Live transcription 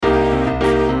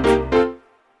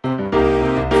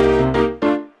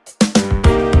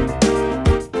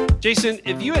Jason,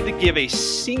 if you had to give a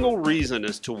single reason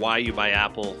as to why you buy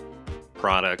Apple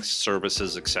products,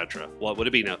 services, etc., what would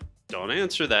it be? No, don't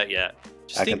answer that yet.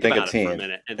 Just think about it for a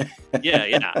minute. And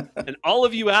yeah. And all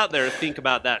of you out there think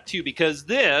about that too, because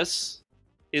this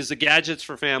is the Gadgets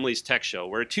for Families Tech Show,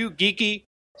 where two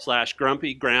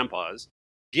geeky/grumpy grandpas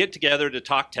get together to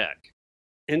talk tech.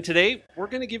 And today, we're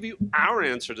going to give you our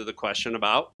answer to the question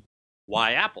about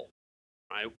why Apple.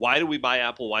 Right? Why do we buy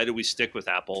Apple? Why do we stick with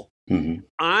Apple? Mm-hmm.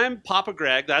 I'm Papa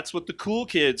Greg. That's what the cool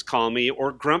kids call me,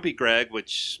 or Grumpy Greg,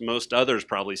 which most others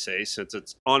probably say, since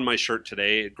it's on my shirt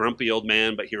today. Grumpy old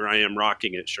man, but here I am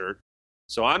rocking it shirt.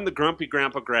 So I'm the Grumpy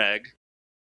Grandpa Greg.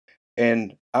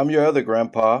 And I'm your other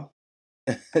grandpa,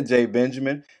 Jay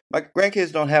Benjamin. My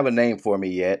grandkids don't have a name for me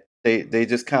yet. They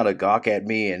just kind of gawk at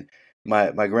me, and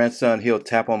my grandson, he'll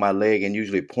tap on my leg and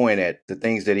usually point at the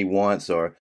things that he wants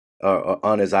or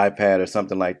on his iPad or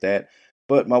something like that.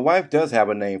 But my wife does have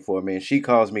a name for me, and she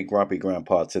calls me Grumpy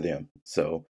Grandpa to them.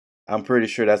 So I'm pretty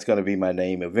sure that's going to be my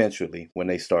name eventually when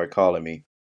they start calling me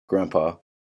Grandpa.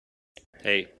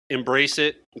 Hey, embrace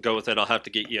it. Go with it. I'll have to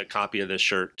get you a copy of this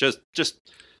shirt. Just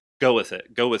go with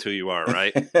it. Go with who you are,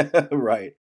 right?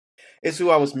 Right. It's who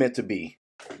I was meant to be.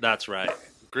 That's right.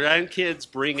 Grandkids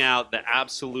bring out the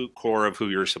absolute core of who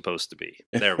you're supposed to be.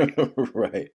 There we go.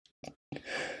 Right.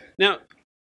 Now,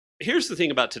 here's the thing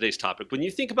about today's topic. When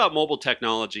you think about mobile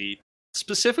technology,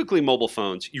 specifically mobile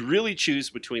phones, you really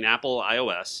choose between Apple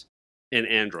iOS and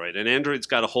Android. And Android's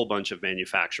got a whole bunch of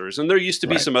manufacturers. And there used to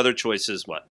be some other choices.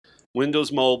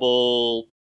 Windows Mobile,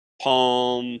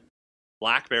 Palm,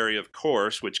 BlackBerry, of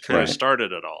course, which kind of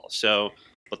started it all. So,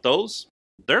 but those,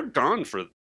 they're gone for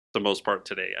the most part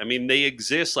today. I mean, they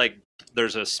exist like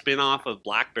there's a spin-off of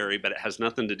BlackBerry, but it has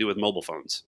nothing to do with mobile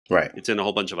phones. Right. It's in a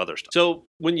whole bunch of other stuff. So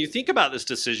when you think about this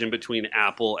decision between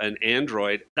Apple and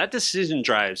Android, that decision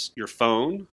drives your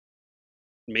phone,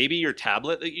 maybe your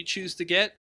tablet that you choose to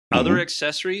get, other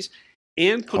accessories,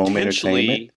 and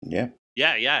potentially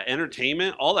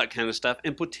entertainment, all that kind of stuff,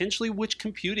 and potentially which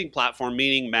computing platform,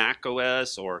 meaning Mac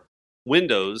OS or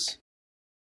Windows,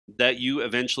 that you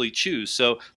eventually choose.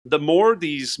 So the more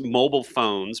these mobile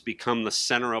phones become the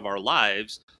center of our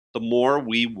lives, the more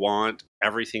we want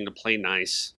everything to play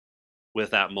nice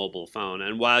with that mobile phone.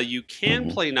 And while you can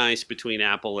play nice between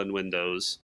Apple and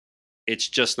Windows, it's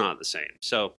just not the same.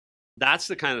 So that's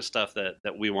the kind of stuff that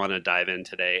we want to dive in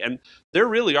today. And there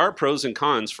really are pros and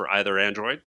cons for either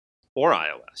Android or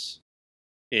iOS.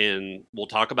 And we'll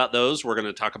talk about those. We're going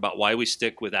to talk about why we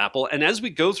stick with Apple. And as we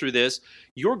go through this,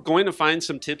 you're going to find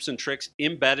some tips and tricks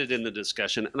embedded in the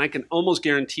discussion. And I can almost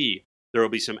guarantee there will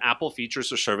be some Apple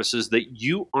features or services that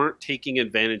you aren't taking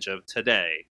advantage of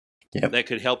today that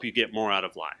could help you get more out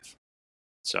of life.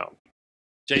 So,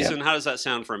 Jason, how does that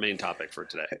sound for a main topic for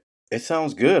today? It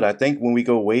sounds good. I think when we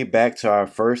go way back to our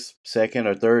first, second,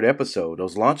 or third episode,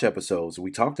 those launch episodes, we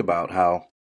talked about how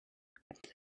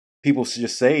people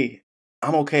just say,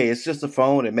 I'm okay. It's just a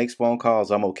phone. It makes phone calls.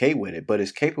 I'm okay with it. But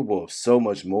it's capable of so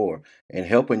much more and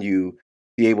helping you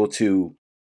be able to,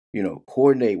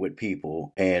 coordinate with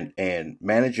people and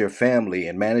manage your family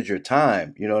and manage your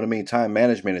time. You know what I mean? Time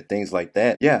management and things like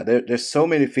that. Yeah, there's so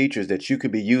many features that you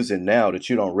could be using now that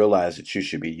you don't realize that you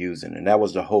should be using. And that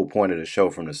was the whole point of the show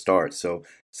from the start. So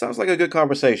sounds like a good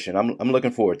conversation. I'm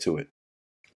looking forward to it.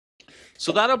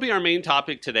 So that'll be our main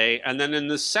topic today. And then in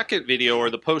the second video, or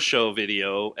the post-show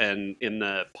video, and in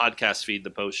the podcast feed, the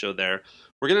post-show there,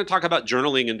 we're going to talk about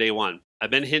journaling in day one. I've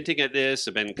been hinting at this.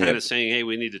 I've been kind of saying, hey,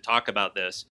 we need to talk about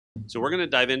this. So we're going to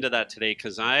dive into that today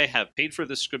because I have paid for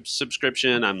the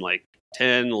subscription. I'm like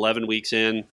 10, 11 weeks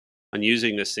in on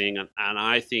using this thing, and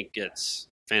I think it's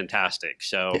fantastic.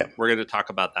 So we're going to talk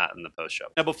about that in the post-show.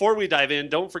 Now, before we dive in,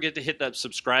 don't forget to hit that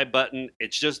subscribe button.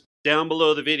 It's just down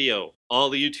below the video. All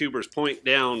the YouTubers point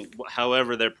down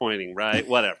however they're pointing, right?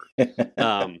 Whatever.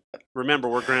 Remember,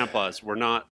 we're grandpas. We're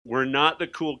not the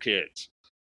cool kids.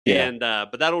 And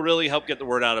but that'll really help get the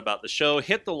word out about the show.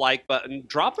 Hit the like button.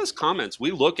 Drop us comments.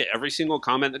 We look at every single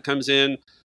comment that comes in.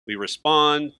 We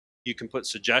respond. You can put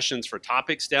suggestions for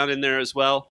topics down in there as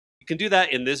well. You can do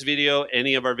that in this video,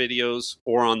 any of our videos,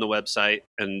 or on the website.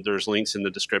 And there's links in the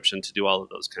description to do all of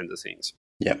those kinds of things.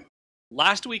 Yeah.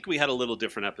 Last week, we had a little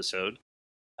different episode.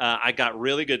 I got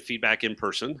really good feedback in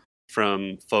person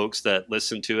from folks that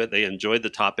listened to it. They enjoyed the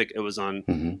topic. It was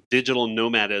on digital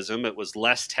nomadism. It was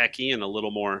less techie and a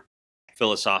little more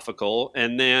philosophical.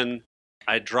 And then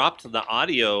I dropped the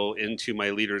audio into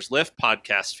my Leaders Lift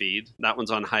podcast feed. That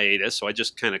one's on hiatus. So I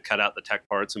just kind of cut out the tech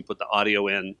parts and put the audio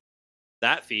in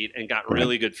that feed and got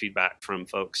really good feedback from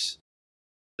folks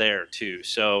there too.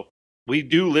 So we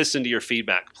do listen to your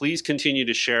feedback. Please continue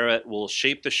to share it. We'll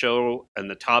shape the show and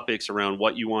the topics around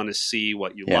what you want to see,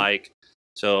 what you like.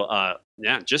 So,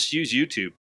 just use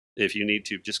YouTube if you need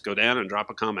to. Just go down and drop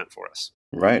a comment for us.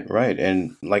 Right.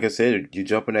 And like I said, you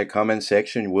jump in that comment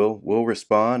section, we'll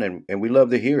respond, and we love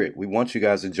to hear it. We want you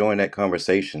guys to join that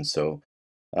conversation. So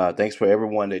thanks for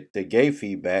everyone that gave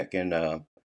feedback, and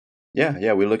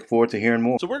we look forward to hearing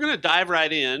more. So we're going to dive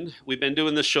right in. We've been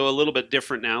doing this show a little bit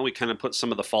different now. We kind of put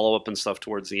some of the follow-up and stuff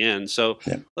towards the end. So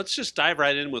let's just dive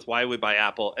right in with why we buy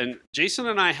Apple. And Jason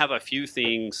and I have a few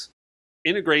things,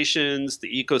 integrations, the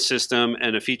ecosystem,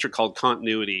 and a feature called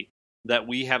continuity that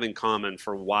we have in common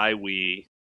for why we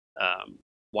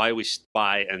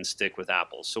buy and stick with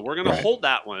Apple. So we're going to hold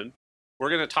that one. We're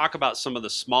going to talk about some of the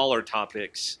smaller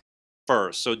topics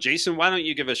first. So Jason, why don't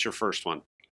you give us your first one?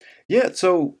 Yeah,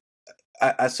 so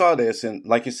I saw this, and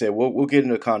like you said, we'll get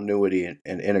into continuity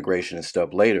and integration and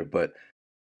stuff later. But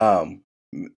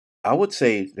I would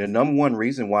say the number one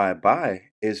reason why I buy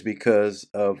is because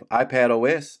of iPad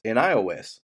OS and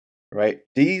iOS, right?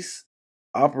 These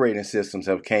operating systems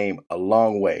have came a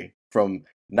long way from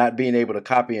not being able to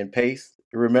copy and paste.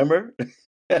 Remember?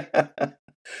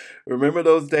 Remember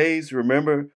those days?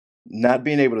 Remember not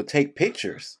being able to take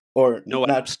pictures or no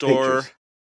app store? Pictures.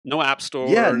 No app store.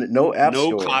 Yeah, no app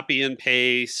store. No copy and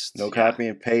paste. No copy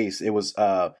and paste. It was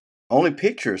only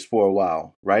pictures for a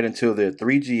while, right until the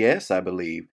 3GS, I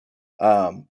believe.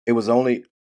 It was only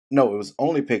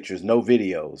pictures, no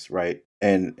videos, right?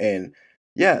 And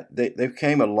they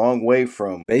came a long way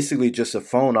from basically just a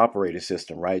phone operating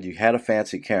system, right? You had a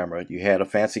fancy camera, you had a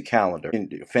fancy calendar,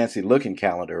 fancy looking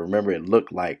calendar. Remember, it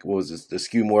looked like, what was this, the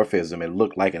skeuomorphism? It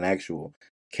looked like an actual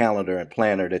calendar and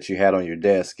planner that you had on your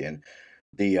desk, and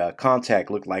the contact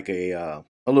looked like a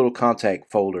little contact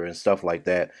folder and stuff like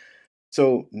that.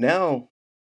 So now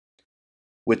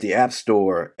with the App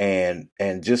Store and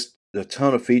just the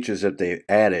ton of features that they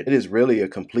added, it is really a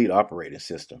complete operating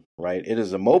system, right? It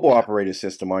is a mobile operating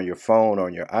system on your phone,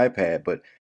 on your iPad, but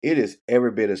it is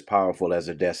every bit as powerful as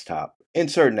a desktop in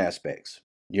certain aspects.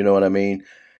 You know what I mean?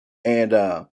 And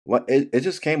it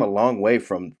just came a long way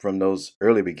from those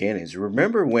early beginnings.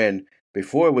 Remember when,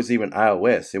 before it was even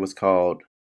iOS, it was called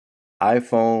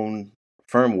iPhone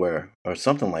firmware or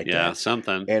something like that. Yeah,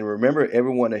 something. And remember,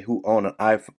 everyone who owned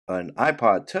an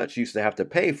iPod Touch used to have to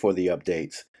pay for the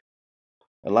updates.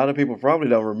 A lot of people probably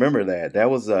don't remember that. That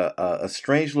was a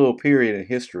strange little period in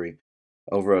history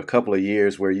over a couple of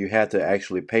years where you had to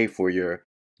actually pay for your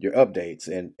updates.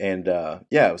 And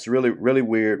it was really, really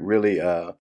weird,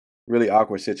 really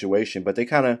awkward situation. But they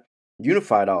kind of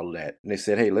unified all of that. And they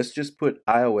said, hey, let's just put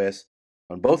iOS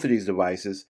on both of these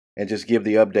devices and just give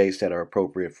the updates that are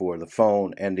appropriate for the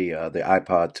phone and the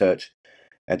iPod Touch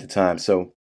at the time.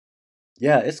 So,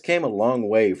 yeah, it's came a long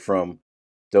way from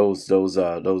those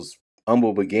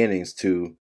humble beginnings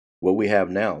to what we have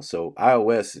now. So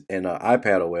iOS and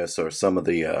iPad OS are some of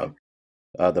the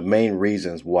main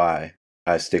reasons why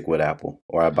I stick with Apple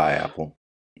or I buy Apple.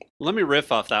 Let me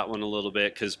riff off that one a little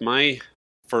bit, because my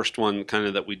first one kind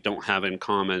of that we don't have in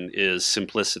common is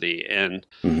simplicity. And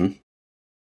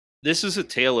this is a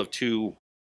tale of two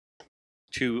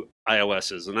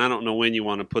iOSs. And I don't know when you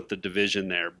want to put the division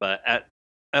there, but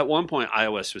at one point,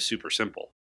 iOS was super simple.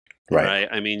 Right.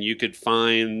 I mean, you could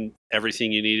find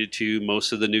everything you needed to.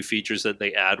 Most of the new features that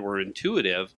they add were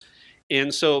intuitive.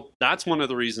 And so that's one of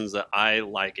the reasons that I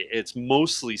like it. It's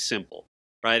mostly simple,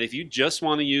 right? If you just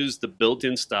want to use the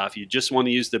built-in stuff, you just want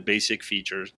to use the basic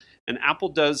features, and Apple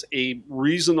does a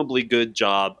reasonably good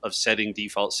job of setting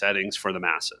default settings for the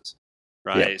masses,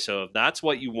 right? Yeah. So if that's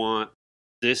what you want,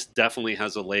 this definitely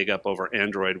has a leg up over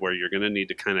Android, where you're going to need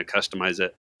to kind of customize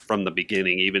it from the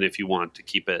beginning, even if you want to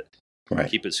keep it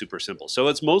super simple. So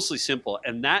it's mostly simple,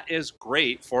 and that is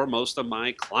great for most of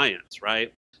my clients,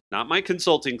 right? Not my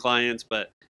consulting clients,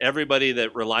 but everybody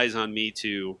that relies on me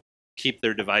to keep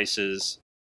their devices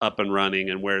up and running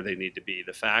and where they need to be.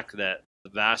 The fact that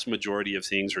the vast majority of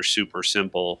things are super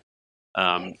simple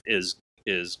is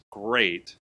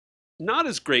great. Not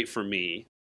as great for me,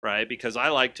 right? Because I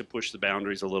like to push the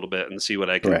boundaries a little bit and see what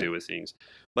I can do with things.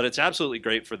 But it's absolutely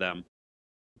great for them.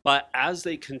 But as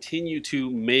they continue to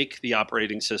make the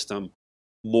operating system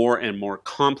more and more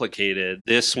complicated,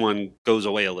 this one goes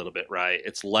away a little bit, right?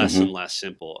 It's less and less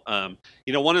simple.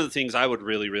 One of the things I would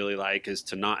really, really like is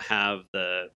to not have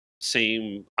the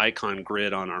same icon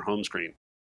grid on our home screen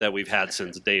that we've had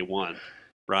since day one,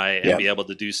 right? And be able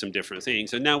to do some different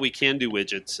things. And now we can do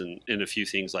widgets and a few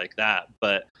things like that.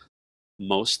 But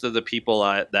most of the people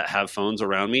that have phones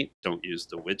around me don't use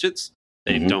the widgets.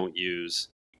 They don't use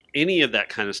any of that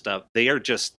kind of stuff. They are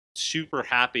just super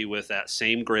happy with that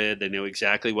same grid. They know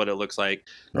exactly what it looks like.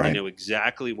 They Right. know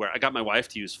exactly where. I got my wife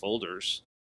to use folders.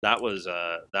 That was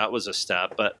a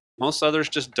step, but most others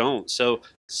just don't. So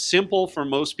simple for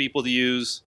most people to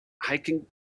use. I can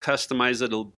customize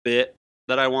it a bit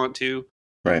that I want to.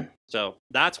 Right. So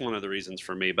that's one of the reasons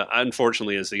for me. But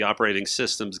unfortunately, as the operating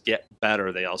systems get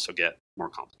better, they also get more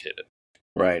complicated.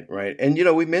 Right. Right. And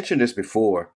we mentioned this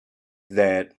before,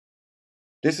 that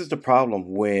this is the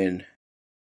problem when,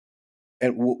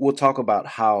 and we'll talk about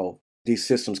how these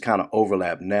systems kind of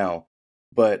overlap now,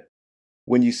 but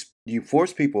when you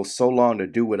force people so long to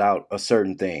do without a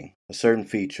certain thing, a certain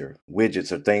feature,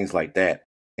 widgets or things like that,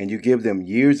 and you give them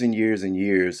years and years and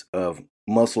years of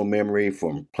muscle memory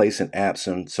from placing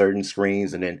apps on certain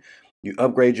screens, and then you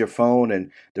upgrade your phone,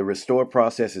 and the restore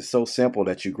process is so simple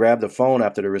that you grab the phone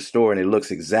after the restore and it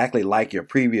looks exactly like your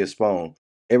previous phone.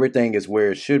 Everything is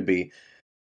where it should be.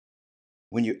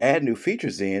 When you add new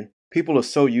features in, people are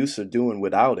so used to doing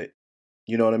without it.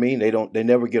 You know what I mean? They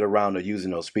never get around to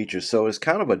using those features. So it's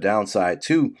kind of a downside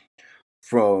too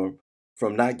from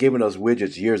not giving us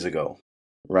widgets years ago,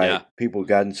 right? Yeah. People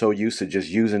gotten so used to just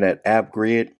using that app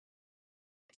grid,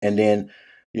 and then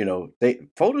they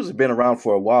folders have been around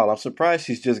for a while. I'm surprised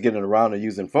she's just getting around to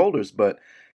using folders, but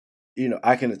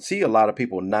I can see a lot of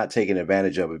people not taking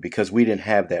advantage of it because we didn't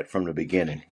have that from the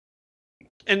beginning.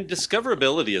 And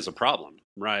discoverability is a problem,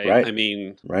 right? Right. I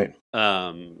mean, Right.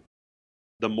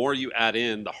 The more you add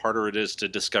in, the harder it is to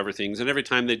discover things. And every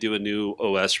time they do a new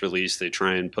OS release, they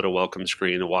try and put a welcome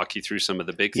screen and walk you through some of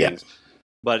the big Yeah. things.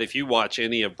 But if you watch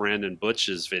any of Brandon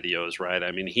Butch's videos, right,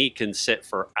 I mean, he can sit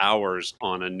for hours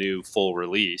on a new full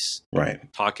release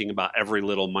Right. talking about every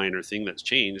little minor thing that's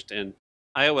changed. And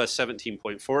iOS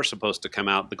 17.4 is supposed to come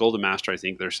out. The Golden Master, I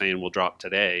think they're saying, will drop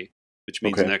today, which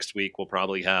means Okay. next week we'll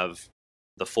probably have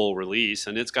the full release.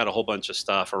 And it's got a whole bunch of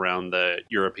stuff around the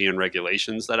European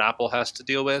regulations that Apple has to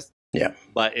deal with. Yeah.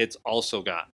 But it's also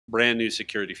got brand new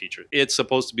security features. It's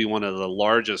supposed to be one of the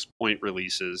largest point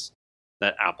releases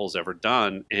that Apple's ever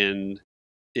done. And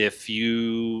if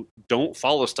you don't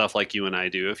follow stuff like you and I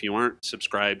do, if you aren't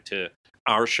subscribed to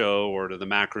our show or to the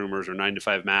Mac Rumors or 9 to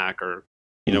 5 Mac or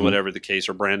whatever the case,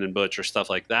 or Brandon Butch or stuff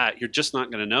like that, you're just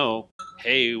not going to know,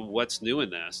 hey, what's new in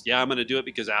this? Yeah, I'm going to do it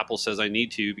because Apple says I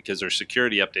need to because there's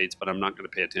security updates, but I'm not going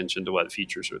to pay attention to what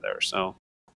features are there. So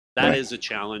that is a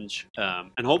challenge.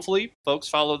 And hopefully folks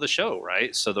follow the show,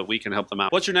 right? So that we can help them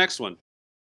out. What's your next one?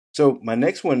 So my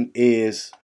next one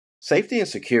is safety and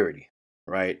security,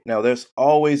 right? Now, there's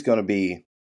always going to be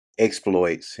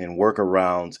exploits and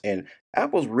workarounds, and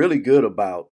Apple's really good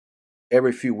about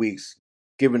every few weeks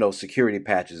giving those security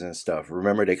patches and stuff.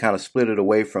 Remember, they kind of split it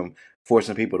away from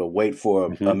forcing people to wait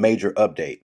for a major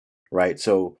update, right?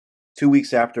 So 2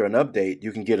 weeks after an update,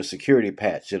 you can get a security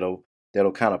patch that'll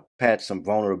kind of patch some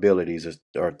vulnerabilities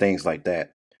or things like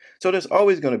that. So there's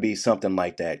always going to be something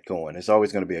like that going. It's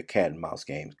always going to be a cat and mouse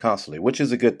game constantly, which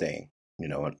is a good thing,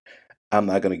 And I'm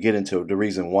not going to get into the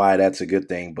reason why that's a good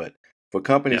thing, but for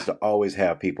companies to always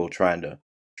have people trying to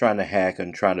hack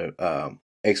and trying to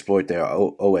exploit their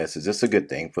OSs, it's a good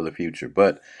thing for the future.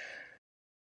 But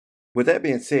with that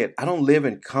being said, I don't live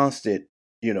in constant,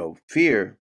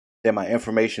 fear that my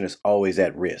information is always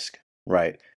at risk,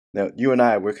 right? Now, you and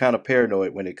I, we're kind of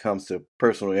paranoid when it comes to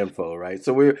personal info, right?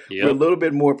 So we're a little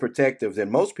bit more protective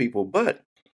than most people. But,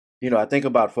 I think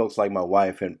about folks like my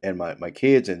wife and my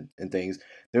kids and things.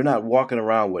 They're not walking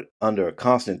around under a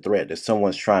constant threat that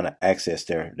someone's trying to access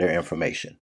their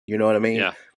information. You know what I mean?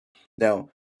 Yeah. Now,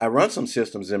 I run some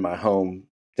systems in my home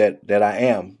that I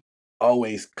am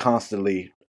always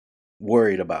constantly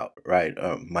worried about, right?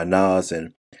 My NAS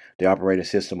and the operating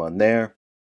system on there.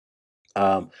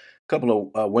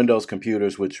 Couple of Windows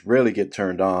computers which rarely get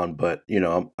turned on, but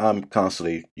I'm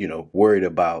constantly worried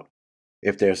about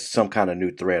if there's some kind of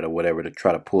new threat or whatever to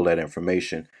try to pull that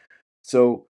information.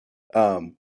 So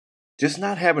just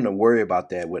not having to worry about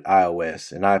that with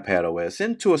iOS and iPadOS,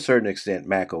 and to a certain extent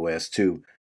Mac OS too,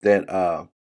 that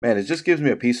man, it just gives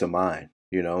me a peace of mind.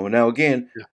 Now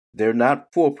again, they're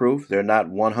not foolproof, they're not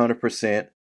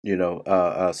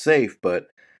 100% safe, but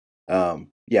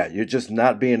yeah, you're just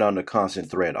not being under constant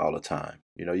threat all the time.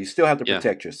 You still have to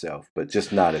protect yourself, but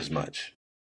just not as much.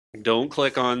 Don't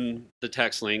click on the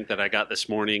text link that I got this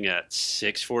morning at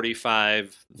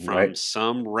 6:45 from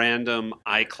some random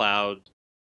iCloud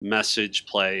message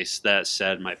place that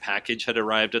said my package had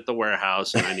arrived at the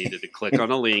warehouse and I needed to click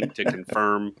on a link to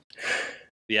confirm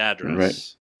the address.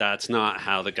 Right. That's not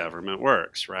how the government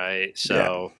works, right?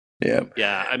 So,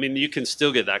 yeah, I mean, you can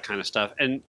still get that kind of stuff.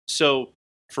 And so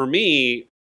for me,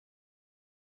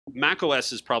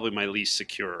 macOS is probably my least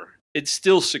secure it's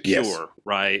still Yes. secure,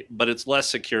 right? But it's less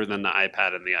secure than the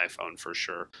iPad and the iPhone for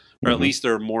sure. Or at hmm least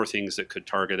there are more things that could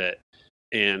target it.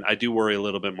 And I do worry a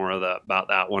little bit more about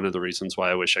that. One of the reasons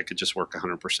why I wish I could just work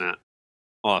 100%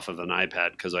 off of an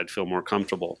iPad, because I'd feel more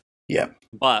comfortable. Yeah.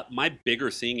 But my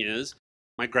bigger thing is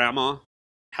my grandma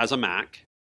has a Mac.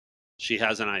 She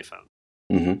has an iPhone.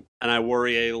 hmm And I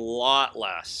worry a lot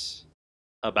less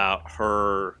about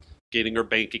her getting her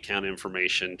bank account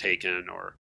information taken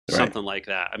or Right. something like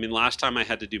that. I mean, last time I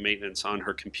had to do maintenance on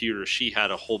her computer, she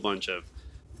had a whole bunch of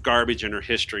garbage in her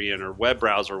history, and her web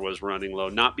browser was running low,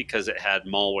 not because it had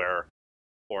malware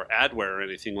or adware or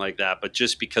anything like that, but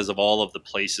just because of all of the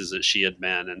places that she had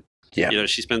been. And, Yeah.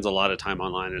 she spends a lot of time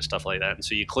online and stuff like that. And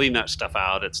so you clean that stuff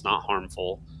out, it's not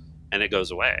harmful, and it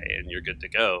goes away, and you're good to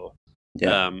go.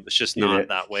 Yeah. It's just not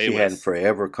that way. She hadn't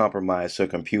forever compromised her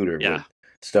computer with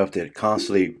stuff that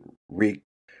constantly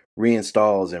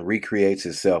reinstalls and recreates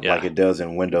itself like it does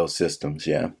in Windows systems.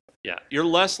 Yeah. Yeah. You're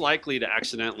less likely to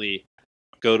accidentally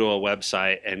go to a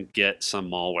website and get some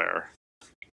malware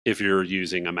if you're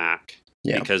using a Mac.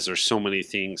 Yeah. Because there's so many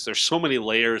things, there's so many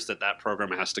layers that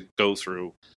program has to go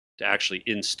through to actually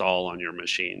install on your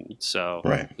machine. So,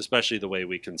 especially the way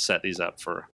we can set these up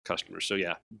for customers. So,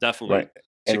 yeah, definitely. Right.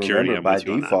 And security, remember, by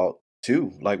default,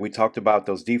 too, like we talked about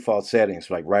those default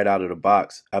settings, like right out of the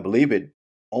box, I believe it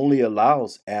only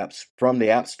allows apps from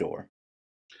the App Store,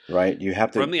 right? You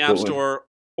have to from the App Store,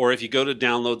 or if you go to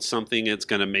download something, it's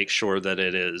going to make sure that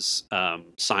it is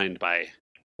signed by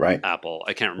Apple.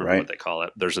 I can't remember what they call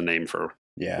it. There's a name for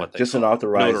what they just call an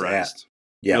authorized notarized app.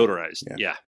 Yeah. Notarized.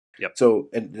 Yeah. Yep. So,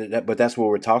 but that's what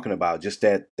we're talking about. Just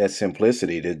that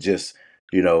simplicity to just,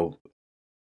 that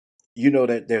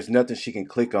there's nothing she can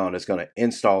click on that's going to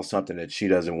install something that she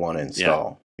doesn't want to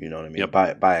install. You know what I mean?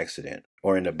 By accident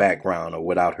or in the background or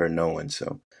without her knowing.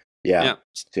 So,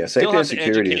 safety and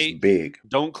security is big.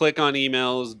 Don't click on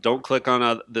emails. Don't click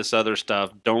on this other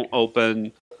stuff. Don't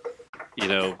open,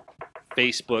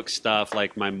 Facebook stuff.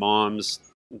 Like my mom's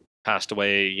passed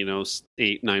away,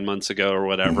 8-9 months ago or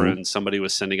whatever, and somebody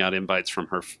was sending out invites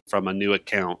from a new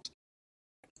account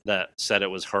that said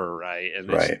it was her, right?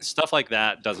 And stuff like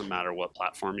that doesn't matter what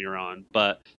platform you're on.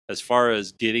 But as far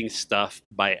as getting stuff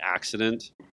by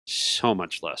accident, so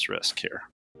much less risk here.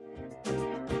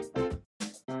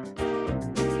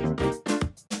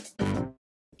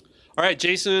 All right,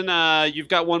 Jason, you've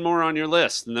got one more on your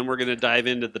list, and then we're going to dive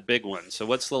into the big one. So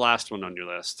what's the last one on your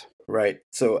list? Right.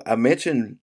 So I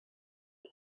mentioned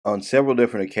on several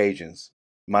different occasions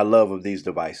my love of these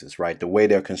devices, right? The way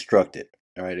they're constructed.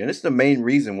 All right. And it's the main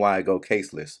reason why I go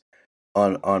caseless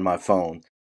on my phone.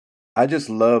 I just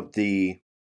love the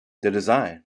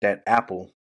design, that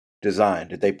Apple design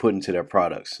that they put into their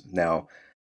products. Now,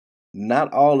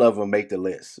 not all of them make the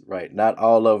list, right? Not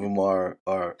all of them are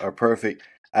perfect.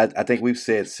 I think we've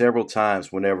said several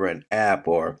times whenever an app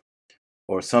or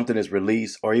something is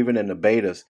released, or even in the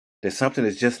betas, that something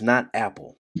is just not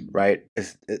Apple, right?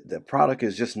 The product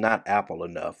is just not Apple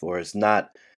enough, or it's not.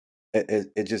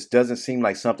 It just doesn't seem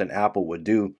like something Apple would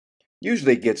do.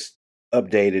 Usually it gets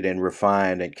updated and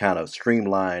refined and kind of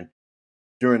streamlined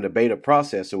during the beta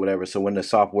process or whatever. So when the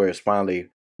software is finally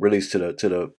released to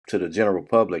the general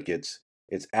public, it's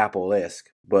Apple-esque.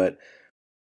 But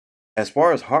as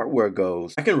far as hardware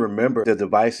goes, I can remember the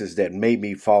devices that made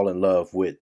me fall in love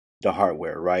with the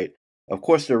hardware, right? Of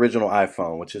course, the original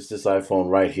iPhone, which is this iPhone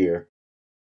right here.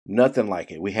 Nothing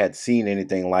like it. We hadn't seen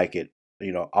anything like it.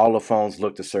 All the phones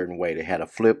looked a certain way. They had a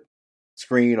flip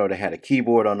screen or they had a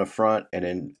keyboard on the front, and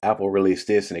then Apple released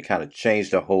this and it kind of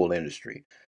changed the whole industry.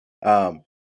 The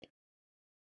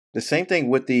same thing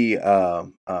with the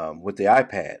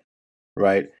iPad,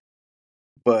 right?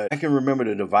 But I can remember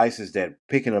the devices that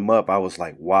picking them up, I was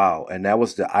like, wow. And that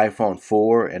was the iPhone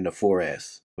 4 and the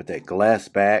 4S with that glass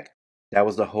back. That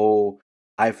was the whole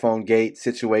iPhone gate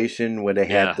situation where they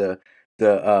had the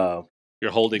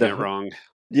you're holding it wrong.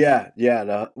 Yeah.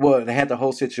 They had the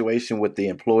whole situation with the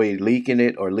employee leaking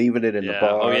it or leaving it in the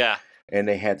bar. Oh yeah. And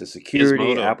they had the security,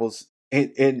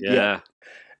 Gizmodo.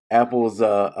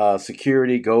 Apple's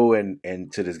security go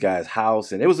into this guy's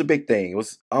house, and it was a big thing. It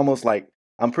was almost like,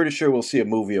 I'm pretty sure we'll see a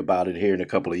movie about it here in a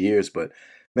couple of years. But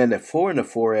man, the 4 and the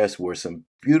 4S were some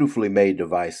beautifully made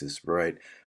devices, right?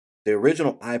 The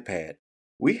original iPad,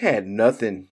 we had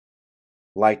nothing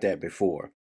like that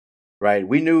before, right?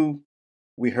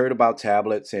 We heard about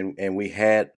tablets and we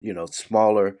had,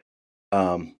 smaller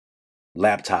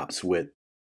laptops with,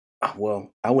 well,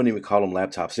 I wouldn't even call them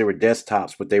laptops. They were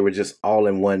desktops, but they were just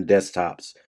all-in-one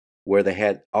desktops where they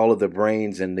had all of the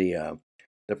brains and the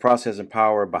processing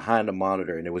power behind the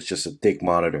monitor, and it was just a thick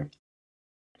monitor.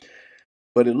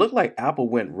 But it looked like Apple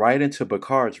went right into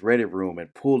Picard's Reddit room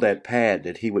and pulled that pad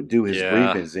that he would do his Yeah.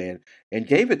 briefings in and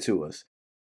gave it to us.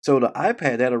 So the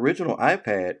iPad, that original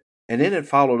iPad, and then it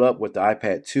followed up with the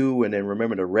iPad 2, and then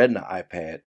remember the Retina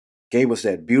iPad, gave us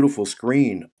that beautiful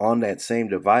screen on that same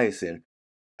device, and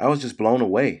I was just blown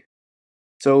away.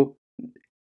 So,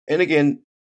 and again,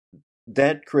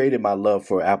 that created my love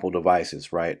for Apple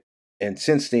devices, right? And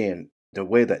since then, the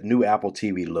way that new Apple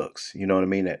TV looks, you know what I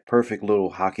mean? That perfect little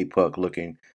hockey puck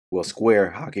looking, well,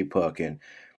 square hockey puck, and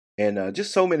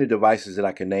just so many devices that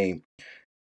I can name.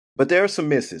 But there are some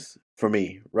misses for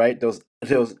me, right? Those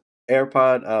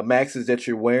AirPod Maxes that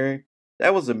you're wearing,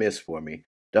 that was a miss for me.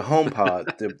 The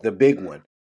HomePod, the big one,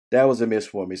 that was a miss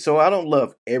for me. So I don't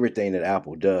love everything that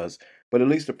Apple does, but at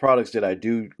least the products that I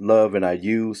do love and I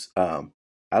use,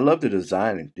 I love the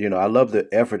design. You know, I love the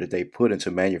effort that they put into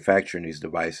manufacturing these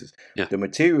devices. Yeah. The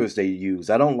materials they use.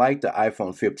 I don't like the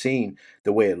iPhone 15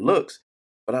 the way it looks,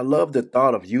 but I love the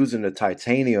thought of using the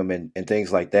titanium and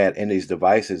things like that in these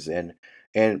devices. And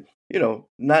you know,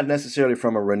 not necessarily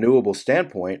from a renewable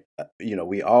standpoint. You know,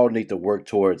 we all need to work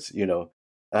towards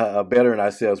bettering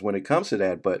ourselves when it comes to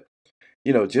that. But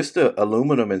you know, just the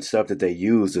aluminum and stuff that they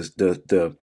use is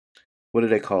the what do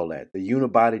they call that? The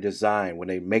unibody design when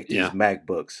they make these Yeah.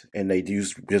 MacBooks and they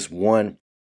use just one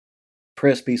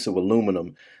pressed piece of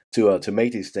aluminum to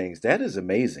make these things. That is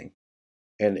amazing,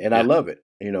 and I Yeah. love it.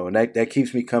 You know, and that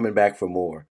keeps me coming back for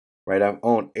more. Right, I've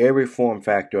owned every form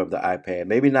factor of the iPad.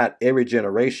 Maybe not every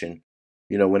generation.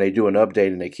 You know, when they do an update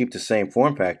and they keep the same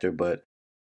form factor, but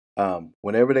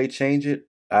whenever they change it,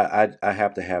 I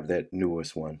have to have that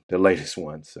newest one, the latest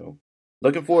one. So,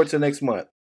 looking forward to next month.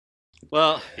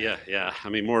 Well, yeah. I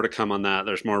mean, more to come on that.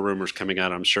 There's more rumors coming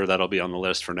out. I'm sure that'll be on the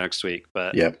list for next week.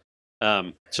 But Yep.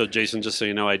 so Jason, just so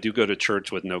you know, I do go to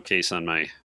church with no case on my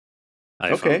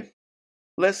iPhone. Okay.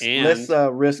 Less And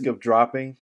risk of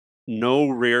dropping. no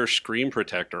rear screen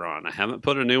protector on. I haven't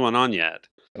put a new one on yet.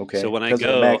 Okay. So when I Because of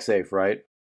go, MagSafe, right?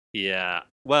 yeah.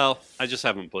 Well, I just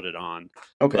haven't put it on.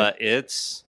 Okay. But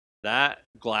it's that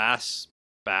glass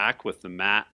back with the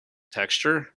matte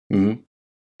texture. Mm-hmm.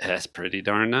 That's pretty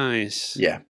darn nice.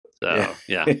 Yeah. So,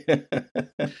 yeah.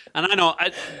 And I know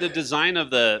the design of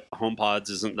the HomePods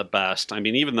isn't the best. I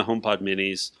mean, even the HomePod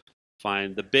Minis,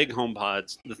 fine. The big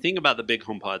HomePods, the thing about the big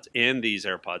HomePods and these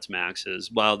AirPods Max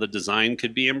is while the design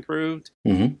could be improved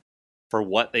Mm-hmm. for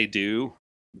what they do,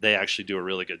 they actually do a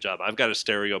really good job. I've got a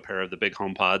stereo pair of the big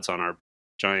HomePods on our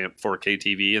giant 4K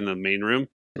TV in the main room,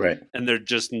 Right. and they're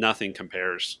just nothing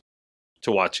compares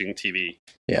to watching TV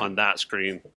Yeah. on that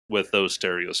screen with those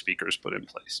stereo speakers put in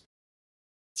place.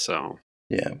 So,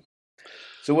 Yeah.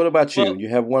 So what about you? Well- You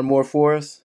have one more for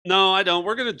us? no, I don't.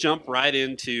 We're going to jump right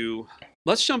into.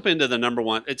 Let's jump into the number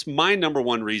one. It's my number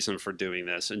one reason for doing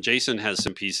this, and Jason has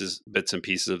some bits and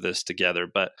pieces of this together.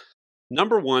 But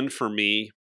number one for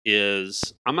me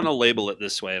is I'm going to label it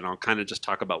this way, and I'll kind of just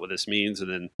talk about what this means,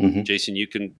 and then Mhm. Jason, you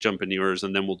can jump into yours,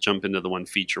 and then we'll jump into the one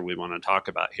feature we want to talk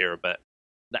about here. But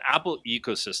the Apple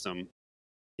ecosystem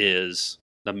is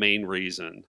the main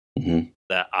reason Mhm.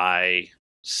 that I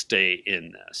stay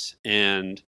in this.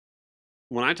 And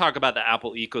when I talk about the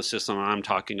Apple ecosystem, I'm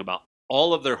talking about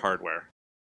all of their hardware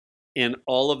and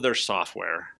all of their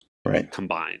software Right.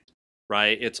 combined,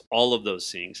 right? It's all of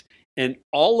those things. And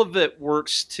all of it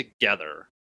works together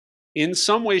in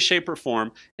some way, shape, or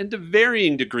form, and to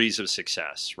varying degrees of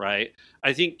success, right?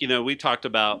 I think, we talked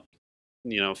about,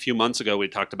 a few months ago, we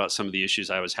talked about some of the issues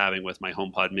I was having with my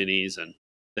HomePod minis and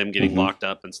them getting Mhm. locked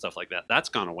up and stuff like that. That's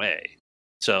gone away.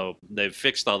 So they've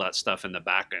fixed all that stuff in the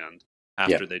back end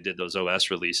after they did those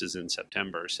OS releases in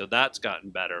September. So that's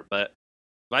gotten better. But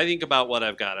if I think about what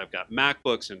I've got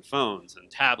MacBooks and phones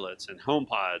and tablets and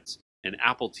HomePods and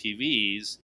Apple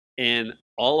TVs, and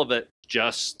all of it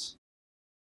just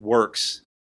works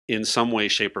in some way,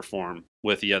 shape, or form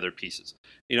with the other pieces.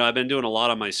 I've been doing a lot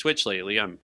on my Switch lately.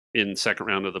 I'm in second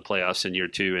round of the playoffs in year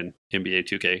 2 in NBA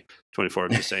 2K24,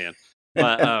 I'm just saying.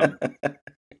 But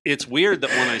it's weird that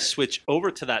when I switch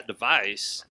over to that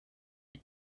device,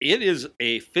 it is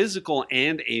a physical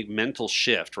and a mental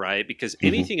shift, right? Because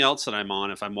anything else that I'm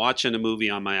on, if I'm watching a movie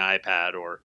on my iPad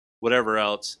or whatever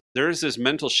else, there's this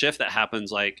mental shift that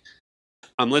happens. Like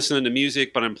I'm listening to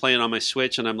music, but I'm playing on my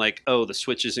Switch and I'm like, oh, the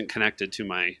Switch isn't connected to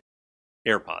my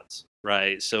AirPods,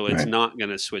 right? So it's Right. not going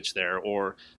to switch there.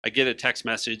 Or I get a text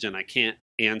message and I can't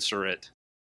answer it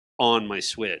on my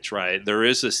Switch, right? There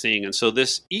is this thing. And so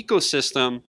this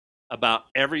ecosystem about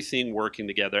everything working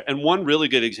together. And one really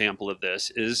good example of this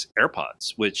is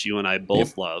AirPods, which you and I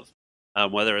both love,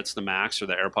 whether it's the Max or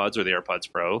the AirPods or the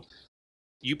AirPods Pro.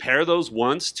 You pair those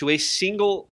once to a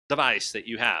single device that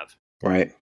you have.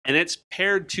 Right. and it's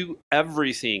paired to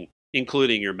everything,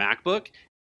 including your MacBook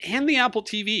and the Apple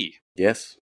TV.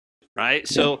 Yes. Right?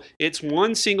 So it's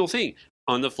one single thing.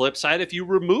 On the flip side, if you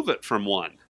remove it from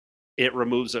one, it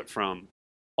removes it from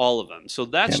all of them. So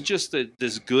that's just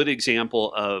this good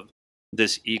example of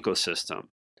this ecosystem.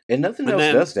 And nothing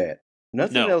else does that.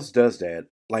 Nothing else does that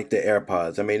like the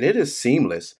AirPods. I mean, it is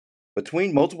seamless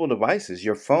between multiple devices,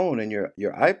 your phone and your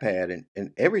iPad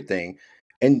and everything.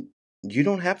 And you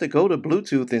don't have to go to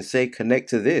Bluetooth and say connect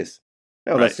to this.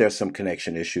 Now, unless there's some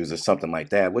connection issues or something like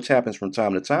that, which happens from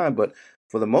time to time. But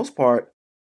for the most part,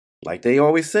 like they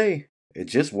always say, it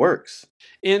just works.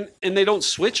 And they don't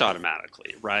switch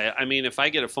automatically, right? I mean, if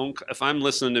I'm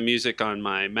listening to music on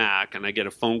my Mac and I get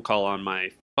a phone call on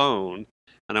my phone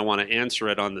and I want to answer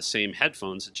it on the same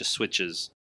headphones, it just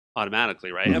switches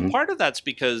automatically, right? And part of that's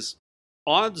because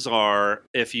odds are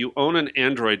if you own an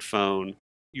Android phone,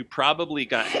 you probably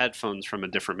got headphones from a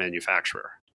different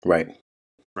manufacturer. Right.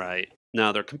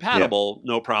 Now they're compatible,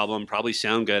 no problem, probably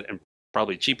sound good and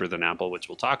probably cheaper than Apple, which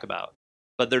we'll talk about.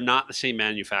 But they're not the same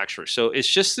manufacturer. So it's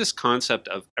just this concept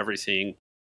of everything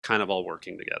kind of all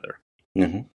working together.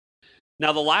 Mm-hmm.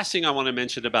 Now, the last thing I want to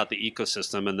mention about the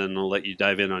ecosystem, and then I'll let you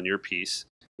dive in on your piece,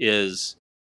 is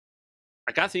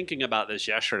I got thinking about this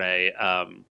yesterday. I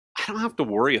don't have to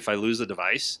worry if I lose a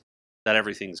device that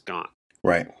everything's gone.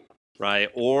 Right.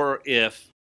 Or if,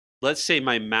 let's say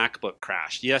my MacBook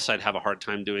crashed. Yes, I'd have a hard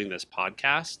time doing this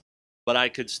podcast, but I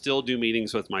could still do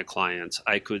meetings with my clients.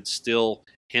 I could still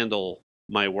handle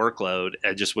my workload.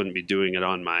 I just wouldn't be doing it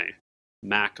on my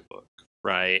MacBook,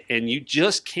 right? And you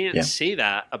just can't say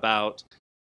that about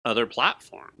other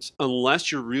platforms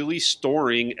unless you're really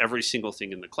storing every single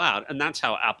thing in the cloud. And that's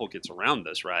how Apple gets around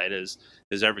this, right? Is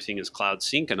everything is cloud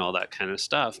sync and all that kind of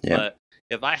stuff. Yeah. But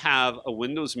if I have a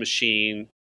Windows machine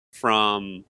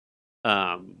from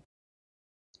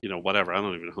whatever, I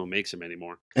don't even know who makes them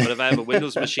anymore. But if I have a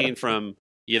Windows machine from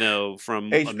HP, a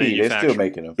manufacturer, they're still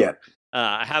making them. Yeah.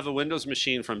 I have a Windows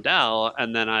machine from Dell,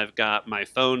 and then I've got my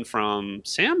phone from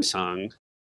Samsung.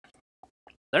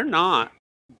 They're not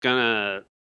gonna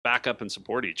back up and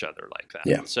support each other like that.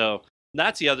 Yeah. So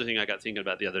that's the other thing I got thinking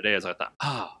about the other day. Is I thought,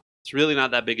 it's really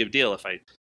not that big of a deal if I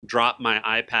drop my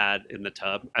iPad in the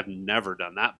tub. I've never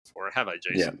done that before, have I,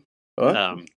 Jason? Yeah.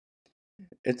 Well,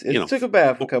 it took a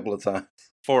bath a couple of times,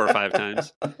 4 or 5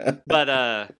 times.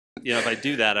 But if I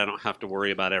do that, I don't have to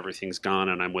worry about everything's gone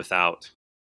and I'm without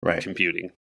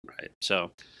computing. Right.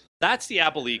 So that's the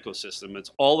Apple ecosystem. It's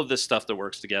all of this stuff that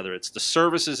works together. It's the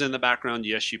services in the background.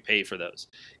 Yes, you pay for those.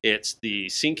 It's the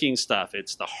syncing stuff.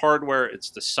 It's the hardware.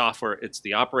 It's the software. It's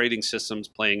the operating systems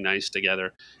playing nice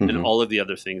together and all of the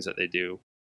other things that they do.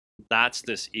 That's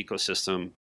this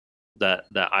ecosystem that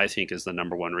I think is the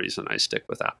number one reason I stick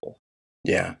with Apple.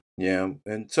 Yeah.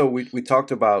 And so we talked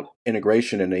about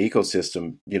integration in the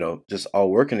ecosystem, just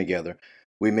all working together.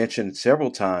 We mentioned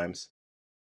several times,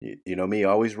 me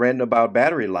always ranting about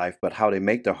battery life, but how they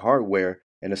make the hardware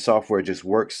and the software just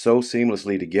work so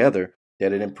seamlessly together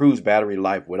that it improves battery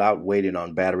life without waiting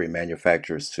on battery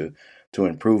manufacturers to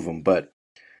improve them. But,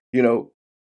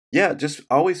 just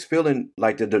always feeling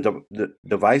like the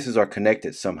devices are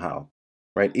connected somehow,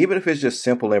 right? Even if it's just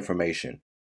simple information.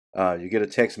 You get a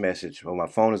text message, my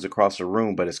phone is across the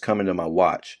room, but it's coming to my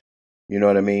watch. You know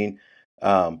what I mean?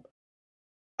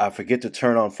 I forget to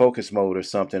turn on focus mode or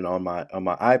something on my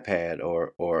iPad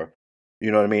or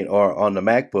you know what I mean, or on the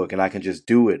MacBook, and I can just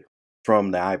do it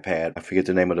from the iPad. I forget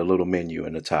the name of the little menu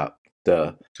in the top.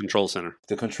 The control center.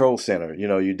 The control center.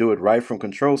 You do it right from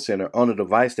control center on a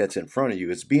device that's in front of you.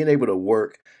 It's being able to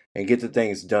work and get the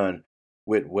things done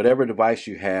with whatever device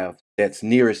you have that's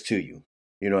nearest to you.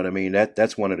 You know what I mean?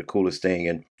 That's one of the coolest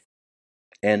thing.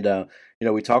 And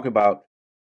we talk about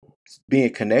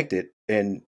being connected,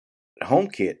 and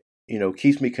HomeKit,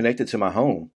 keeps me connected to my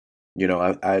home.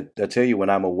 I tell you,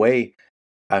 when I'm away,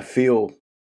 I feel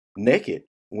naked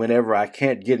whenever I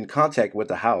can't get in contact with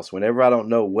the house, whenever I don't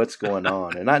know what's going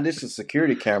on. And not just the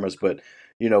security cameras, but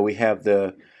we have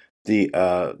the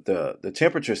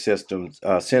temperature systems,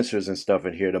 sensors and stuff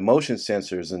in here, the motion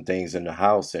sensors and things in the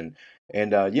house, and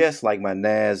yes, like my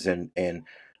NAS and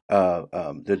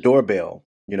the doorbell.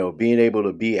 Being able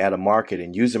to be at a market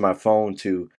and using my phone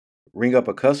to ring up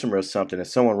a customer or something, and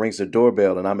someone rings the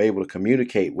doorbell, and I'm able to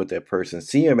communicate with that person,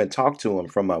 see him, and talk to him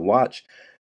from my watch.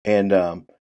 And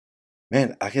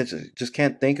man, I just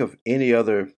can't think of any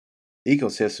other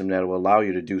ecosystem that will allow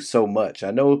you to do so much.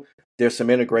 I know there's some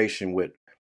integration with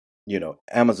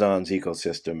Amazon's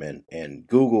ecosystem and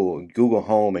Google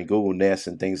Home and Google Nest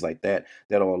and things like that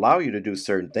that'll allow you to do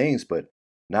certain things, but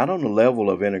not on the level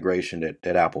of integration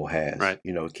that Apple has. Right.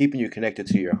 Keeping you connected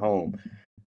to your home.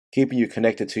 keeping you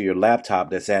connected to your laptop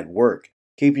that's at work,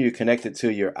 keeping you connected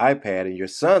to your iPad and your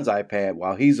son's iPad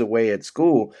while he's away at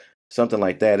school, something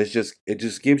like that. It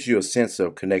just gives you a sense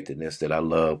of connectedness that I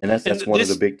love. And And that's one of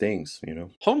the big things,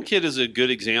 HomeKit is a good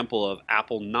example of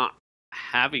Apple not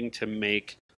having to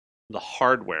make the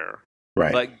hardware,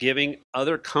 Right. but giving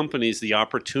other companies the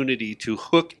opportunity to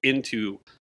hook into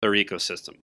their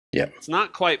ecosystem. Yeah. It's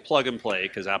not quite plug and play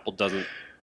because Apple doesn't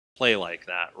play like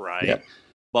that, right? Yeah.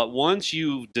 But once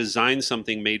you've designed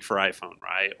something made for iPhone,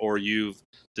 right, or you've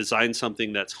designed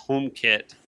something that's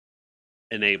HomeKit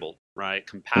enabled, right,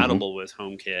 compatible with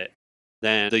HomeKit,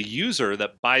 then the user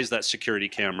that buys that security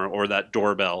camera or that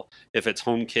doorbell, if it's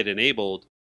HomeKit enabled,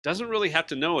 doesn't really have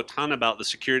to know a ton about the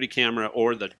security camera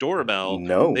or the doorbell.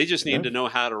 No. They just need to know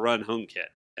how to run HomeKit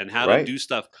and how to do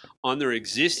stuff on their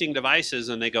existing devices.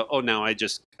 And they go, oh, now I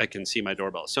can see my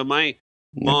doorbell. So my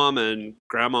mom and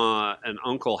grandma and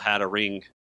uncle had a Ring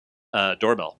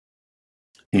doorbell.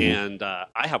 And I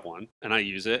have one and I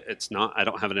use it. I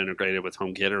don't have it integrated with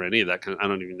HomeKit or any of that I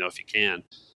don't even know if you can,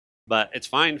 but it's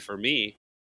fine for me.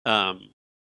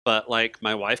 But like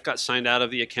my wife got signed out of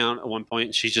the account at one point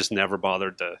and she just never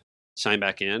bothered to sign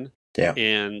back in. Yeah.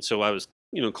 And so I was,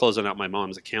 closing out my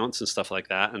mom's accounts and stuff like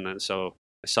that. And then so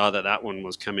I saw that one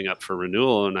was coming up for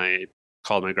renewal and I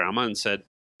called my grandma and said,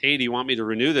 hey, do you want me to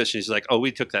renew this? And she's like, oh,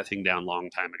 we took that thing down a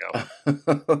long time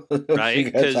ago. Right?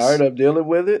 She got tired of dealing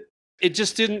with it? It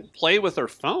just didn't play with her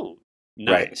phone.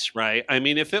 Nice, right? I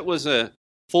mean, if it was a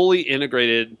fully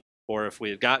integrated, or if we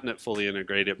had gotten it fully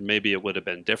integrated, maybe it would have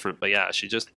been different. But yeah,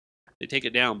 they take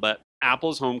it down. But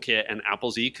Apple's HomeKit and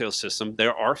Apple's ecosystem,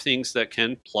 there are things that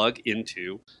can plug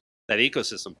into that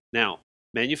ecosystem. Now,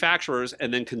 manufacturers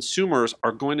and then consumers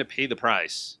are going to pay the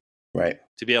price, right,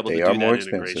 to be able to do that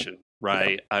integration,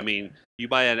 right? Yeah. I mean, you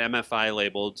buy an MFI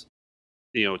labeled,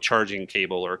 charging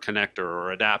cable or connector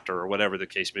or adapter or whatever the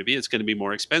case may be, it's going to be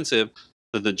more expensive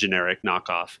than the generic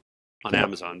knockoff on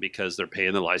Amazon because they're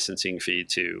paying the licensing fee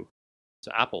to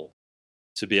Apple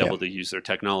to be able to use their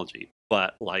technology.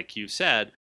 But like you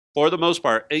said, for the most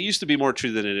part, it used to be more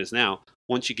true than it is now.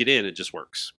 Once you get in, it just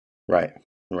works. Right.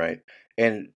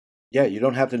 And yeah, you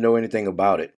don't have to know anything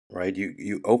about it, right?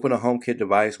 You open a HomeKit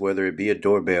device, whether it be a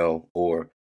doorbell or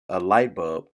a light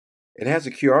bulb, it has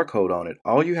a QR code on it.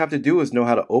 All you have to do is know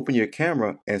how to open your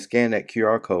camera and scan that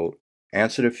QR code,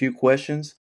 answer a few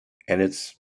questions, and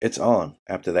it's on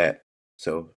after that.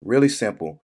 So really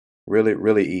simple, really,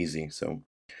 really easy. So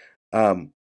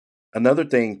another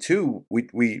thing too,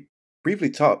 we briefly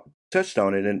touched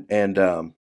on it, and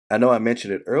I know I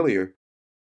mentioned it earlier,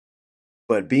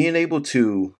 but being able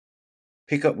to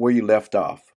pick up where you left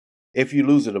off, if you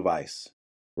lose a device,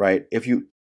 right? If you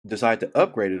decide to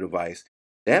upgrade a device,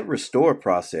 that restore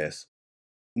process,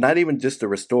 not even just the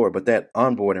restore, but that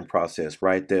onboarding process,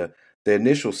 right? The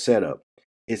initial setup,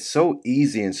 it's so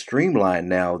easy and streamlined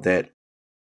now that,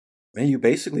 man, you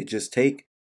basically just take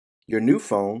your new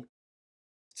phone,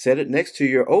 set it next to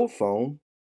your old phone,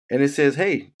 and it says,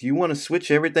 hey, do you want to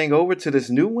switch everything over to this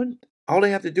new one? All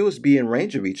they have to do is be in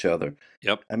range of each other.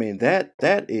 Yep. I mean, that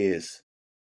is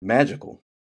magical,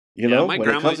 when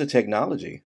it comes to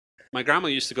technology. My grandma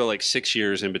used to go like 6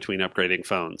 years in between upgrading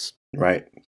phones. Right.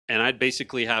 And I'd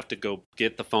basically have to go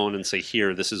get the phone and say,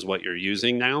 here, this is what you're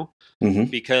using now. Mm-hmm.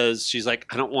 Because she's like,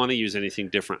 I don't want to use anything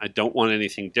different. I don't want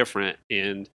anything different.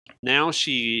 And now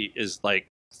she is like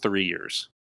 3 years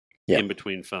in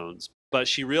between phones. But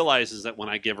she realizes that when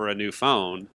I give her a new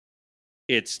phone,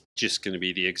 it's just going to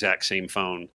be the exact same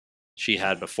phone she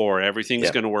had before.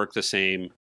 Everything's going to work the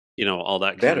same. All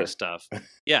that kind of stuff.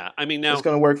 Yeah, I mean, now it's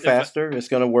going to work faster. It's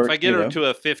going to work. If I get her to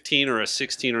a 15 or a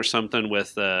 16 or something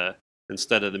with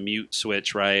instead of the mute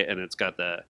switch, right, and it's got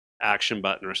the action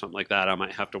button or something like that, I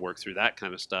might have to work through that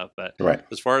kind of stuff. But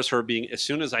as far as her being, as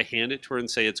soon as I hand it to her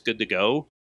and say it's good to go,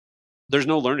 there's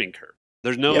no learning curve.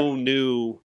 There's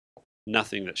no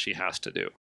nothing that she has to do.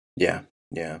 Yeah.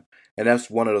 And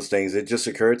that's one of those things. It just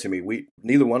occurred to me.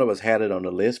 Neither one of us had it on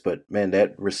the list, but man,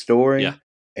 that restoring. Yeah.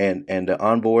 And the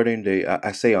onboarding,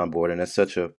 I say onboarding, that's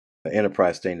such an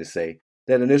enterprise thing to say.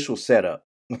 That initial setup,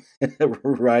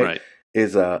 right,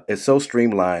 is so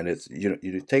streamlined. It's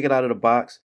you take it out of the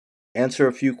box, answer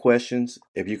a few questions.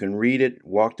 If you can read it,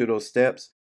 walk through those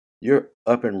steps, you're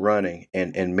up and running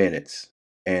in minutes.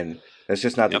 And that's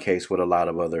just not the case with a lot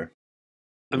of other.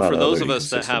 And for those of us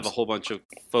that have a whole bunch of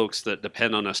folks that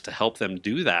depend on us to help them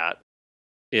do that,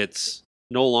 it's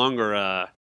no longer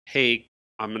a, hey,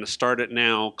 I'm going to start it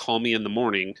now. Call me in the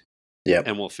morning,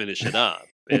 and we'll finish it up.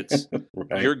 It's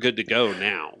you're good to go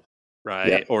now,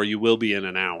 right? Or you will be in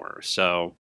an hour.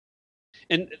 So,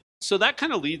 and So that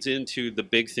kind of leads into the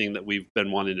big thing that we've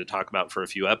been wanting to talk about for a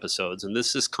few episodes, and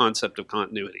this is concept of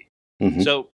continuity. Mm-hmm.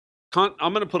 So I'm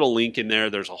going to put a link in there.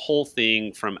 There's a whole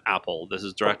thing from Apple. This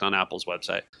is direct on Apple's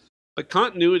website. But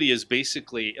continuity is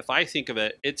basically, if I think of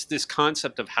it, it's this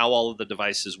concept of how all of the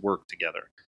devices work together.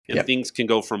 And things can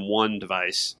go from one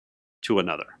device to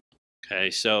another.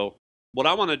 Okay, so what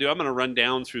I want to do, I'm going to run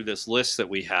down through this list that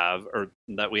we have, or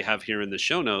that we have here in the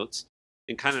show notes,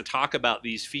 and kind of talk about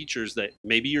these features that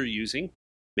maybe you're using,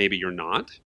 maybe you're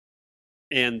not,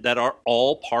 and that are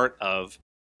all part of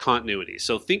continuity.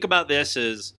 So think about this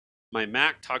as my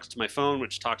Mac talks to my phone,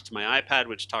 which talks to my iPad,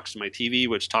 which talks to my TV,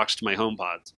 which talks to my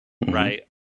HomePods, right?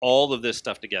 All of this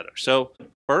stuff together. So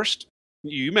first,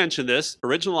 you mentioned this,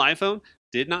 original iPhone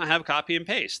did not have copy and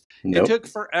paste. Nope. It took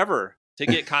forever to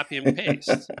get copy and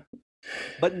paste.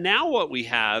 But now what we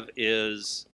have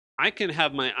is I can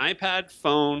have my iPad,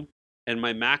 phone, and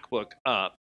my MacBook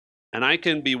up, and I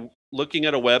can be looking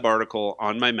at a web article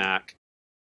on my Mac,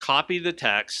 copy the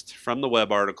text from the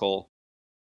web article,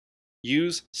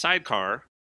 use Sidecar,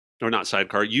 or not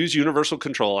Sidecar, use Universal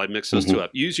Control. I mixed those two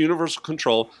up. Use Universal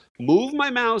Control, move my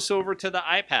mouse over to the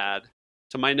iPad,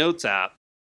 to my Notes app,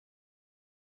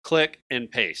 click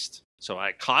and paste. So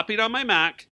I copied on my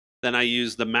Mac, then I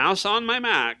use the mouse on my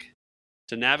Mac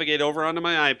to navigate over onto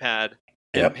my iPad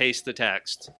and paste the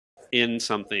text in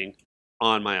something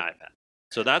on my iPad.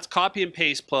 So that's copy and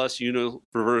paste plus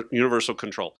universal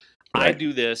control. Right. I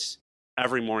do this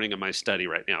every morning in my study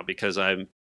right now because I'm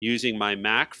using my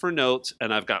Mac for notes,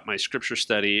 and I've got my scripture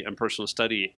study and personal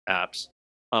study apps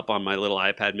up on my little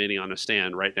iPad mini on a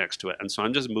stand right next to it. And so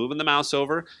I'm just moving the mouse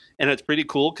over, and it's pretty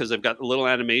cool because I've got the little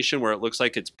animation where it looks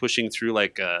like it's pushing through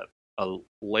like a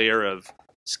layer of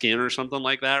skin or something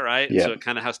like that, right? Yeah. So it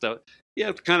kind of has to,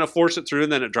 kind of force it through,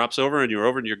 and then it drops over, and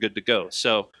you're good to go.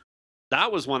 So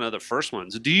that was one of the first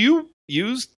ones. Do you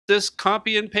use this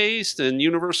copy and paste and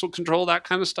universal control, that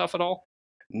kind of stuff at all?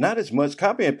 Not as much.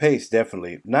 Copy and paste,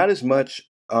 definitely. Not as much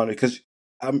on it because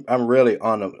I'm really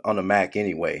on a Mac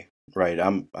anyway, right?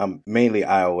 I'm mainly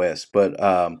iOS, but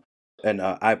and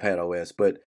iPad OS.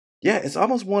 But yeah, it's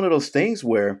almost one of those things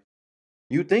where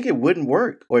you think it wouldn't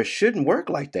work or it shouldn't work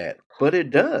like that, but it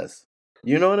does.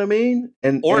 You know what I mean?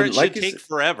 And it should take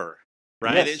forever.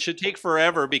 Right? Yes. It should take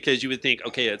forever because you would think,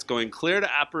 okay, it's going clear to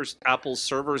Apple's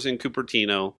servers in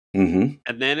Cupertino, and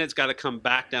then it's got to come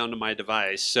back down to my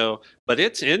device. So, but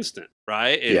it's instant,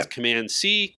 right? It's Command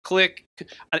C, click.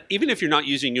 Even if you're not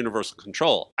using universal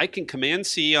control, I can Command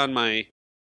C on my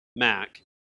Mac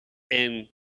and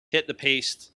hit the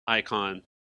paste icon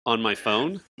on my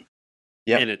phone,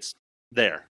 and it's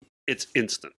there. It's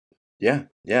instant. Yeah,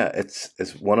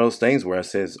 it's one of those things where I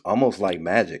say it's almost like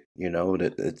magic. You know,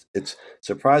 that it's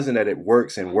surprising that it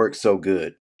works and works so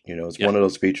good. You know, it's one of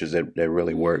those features that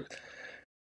really work.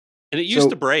 And it used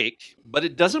to break, but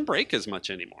it doesn't break as much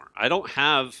anymore. I don't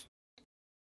have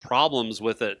problems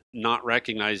with it not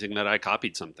recognizing that I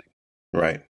copied something.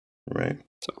 Right.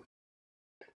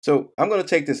 So I'm going to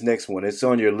take this next one. It's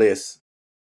on your list.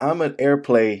 I'm an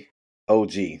AirPlay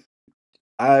OG.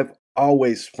 I've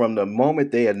always, from the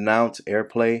moment they announced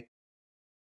AirPlay,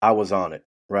 I was on it,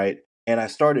 right? And I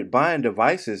started buying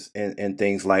devices and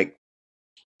things like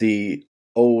the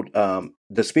old,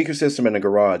 the speaker system in the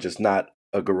garage is not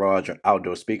a garage or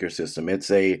outdoor speaker system.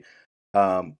 It's a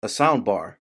sound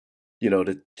bar, you know,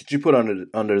 that you put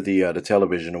under the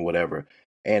television or whatever.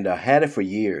 And I had it for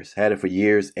years.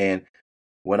 And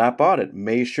when I bought it,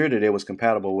 made sure that it was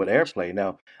compatible with AirPlay.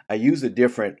 Now, I use a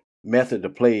different method to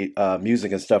play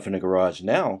music and stuff in the garage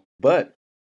now, but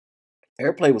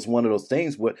AirPlay was one of those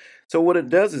things. So what it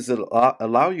does is it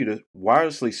allow you to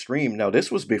wirelessly stream. Now,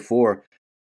 this was before,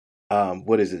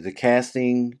 the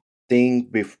casting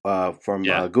thing from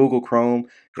Google Chrome.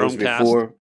 It was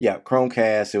before,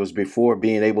 Chromecast. It was before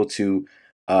being able to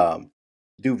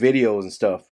do videos and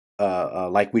stuff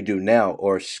like we do now,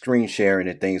 or screen sharing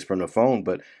and things from the phone.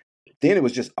 But then it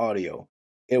was just audio.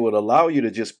 It would allow you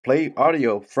to just play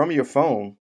audio from your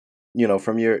phone, you know,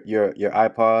 from your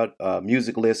iPod,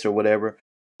 music list or whatever,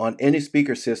 on any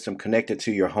speaker system connected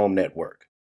to your home network,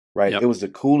 right? Yep. It was the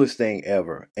coolest thing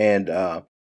ever. And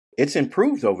it's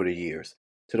improved over the years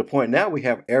to the point now we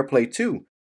have AirPlay 2,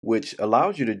 which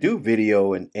allows you to do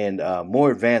video and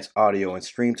more advanced audio and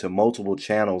stream to multiple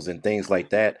channels and things like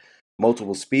that,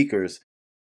 multiple speakers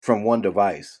from one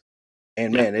device.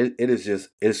 And man,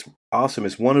 it's awesome.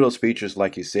 It's one of those features,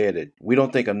 like you said, that we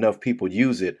don't think enough people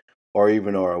use it or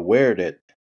even are aware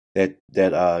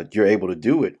that you're able to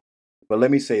do it. But let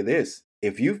me say this: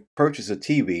 if you purchase a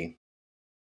TV,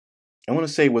 I want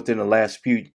to say within the last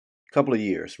couple of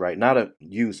years, right? Not a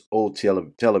used old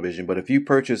television, but if you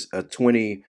purchase a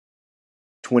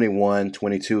 21,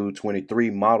 22, 23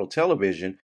 model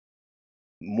television,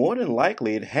 more than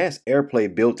likely it has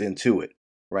AirPlay built into it,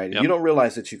 right? Yep. You don't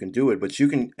realize that you can do it, but you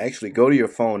can actually go to your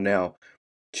phone now,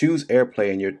 choose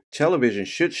AirPlay, and your television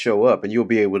should show up, and you'll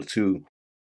be able to,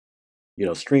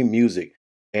 stream music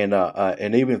and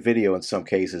even video in some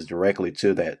cases directly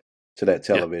to that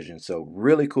television. So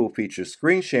really cool feature.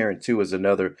 Screen sharing too is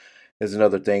another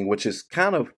thing, which is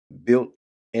kind of built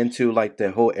into like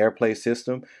the whole AirPlay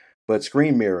system, but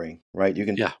screen mirroring, right? You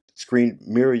can screen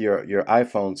mirror your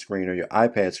iPhone screen or your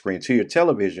iPad screen to your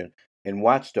television and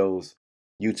watch those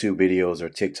YouTube videos or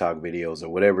TikTok videos or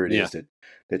whatever it is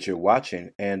that you're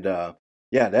watching. And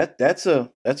that's a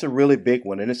really big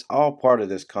one, and it's all part of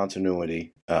this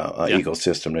continuity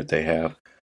ecosystem that they have.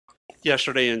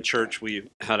 Yesterday in church, we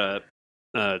had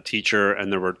a teacher,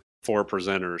 and there were 4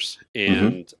 presenters,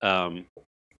 and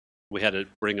we had to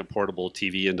bring a portable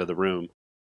TV into the room,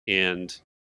 and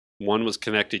one was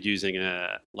connected using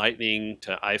a Lightning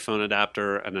to iPhone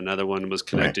adapter, and another one was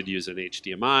connected using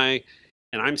HDMI.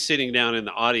 And I'm sitting down in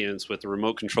the audience with the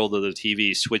remote control of the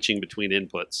TV, switching between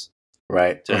inputs,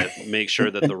 to make sure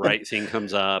that the right thing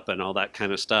comes up and all that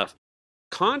kind of stuff.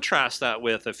 Contrast that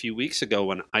with a few weeks ago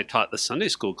when I taught the Sunday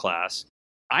school class.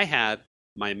 I had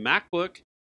my MacBook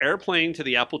AirPlaying to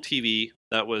the Apple TV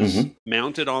that was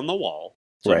mounted on the wall,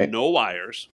 so no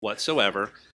wires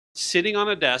whatsoever, sitting on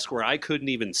a desk where I couldn't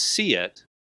even see it,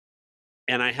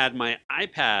 and I had my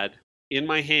iPad in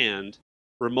my hand,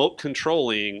 remote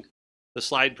controlling the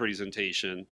slide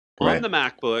presentation on the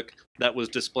MacBook that was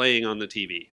displaying on the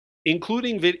TV,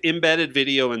 including embedded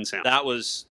video and sound. That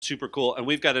was super cool. And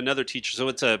we've got another teacher, so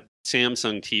it's a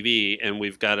Samsung TV, and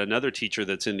we've got another teacher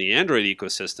that's in the Android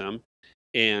ecosystem,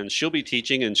 and she'll be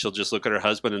teaching, and she'll just look at her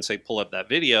husband and say, pull up that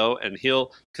video, and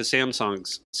because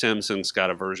Samsung's got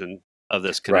a version of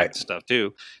this Connect stuff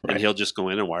too, and he'll just go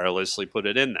in and wirelessly put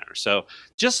it in there. So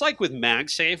just like with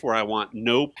MagSafe, where I want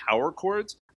no power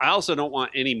cords, I also don't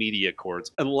want any media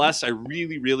cords unless I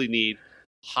really, really need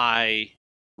high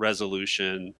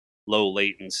resolution, low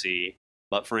latency.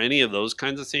 But for any of those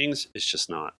kinds of things, it's just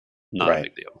not a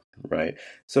big deal. Right.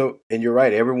 So, and you're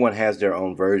right, everyone has their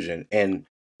own version, and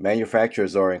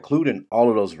manufacturers are including all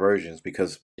of those versions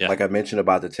because, like I mentioned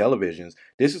about the televisions,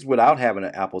 this is without having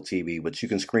an Apple TV, but you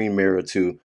can screen mirror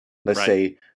to, let's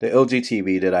say, the LG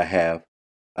TV that I have.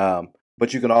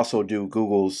 But you can also do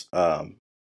Google's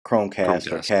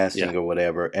Chromecast or casting or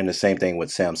whatever, and the same thing with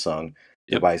Samsung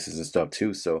devices and stuff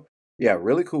too. So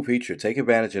really cool feature. Take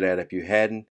advantage of that if you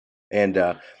hadn't. And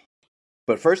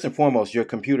but first and foremost, your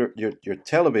computer, your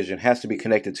television has to be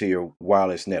connected to your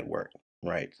wireless network,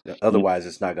 right? Otherwise,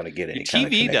 it's not going to get any kind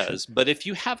of connection. TV does, but if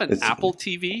you have an Apple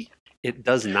TV, it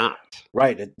does not.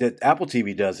 Right, the Apple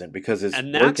TV doesn't because it's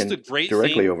working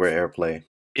directly over AirPlay.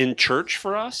 In church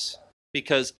for us,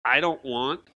 because I don't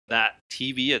want that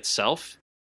TV itself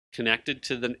connected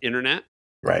to the internet.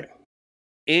 Right.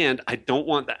 And I don't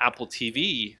want the Apple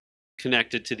TV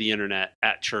connected to the internet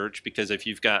at church, because if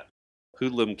you've got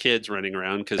hoodlum kids running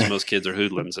around, because most kids are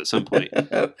hoodlums at some point,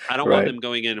 I don't want them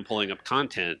going in and pulling up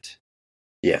content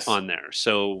on there.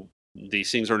 So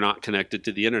these things are not connected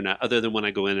to the internet other than when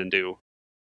I go in and do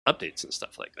updates and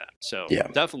stuff like that. So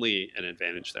definitely an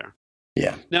advantage there.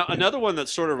 Yeah. Now, another one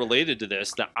that's sort of related to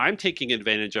this that I'm taking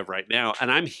advantage of right now,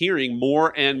 and I'm hearing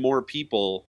more and more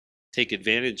people take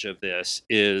advantage of this,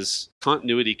 is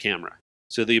continuity camera.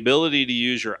 So the ability to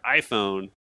use your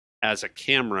iPhone as a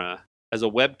camera, as a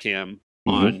webcam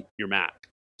on your Mac.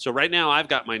 So right now I've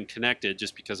got mine connected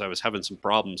just because I was having some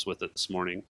problems with it this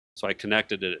morning. So I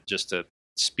connected it just to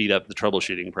speed up the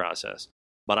troubleshooting process.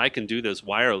 But I can do this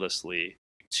wirelessly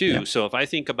too. Yeah. So if I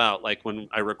think about like when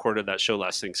I recorded that show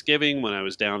last Thanksgiving, when I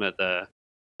was down at the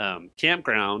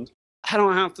campground, I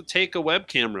don't have to take a web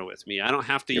camera with me. I don't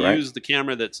have to use the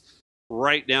camera that's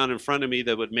right down in front of me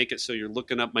that would make it so you're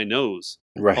looking up my nose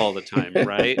all the time,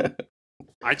 right?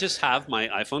 I just have my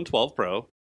iPhone 12 Pro.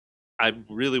 I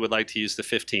really would like to use the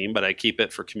 15, but I keep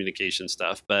it for communication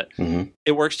stuff. But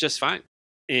it works just fine.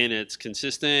 And it's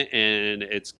consistent and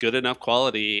it's good enough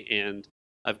quality. And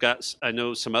I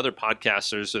know some other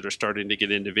podcasters that are starting to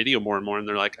get into video more and more, and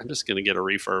they're like, I'm just going to get a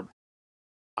refurb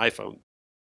iPhone,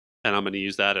 and I'm going to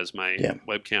use that as my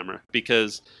web camera,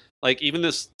 because like even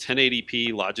this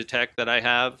 1080p Logitech that I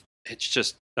have, it's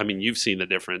just, I mean, you've seen the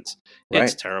difference.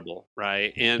 It's terrible,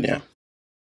 right? And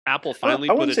Apple finally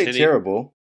I wouldn't say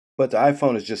terrible, but the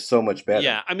iPhone is just so much better.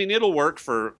 Yeah, I mean, it'll work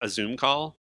for a Zoom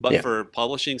call, but for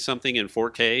publishing something in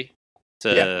 4K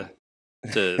to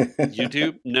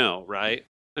YouTube, no, right?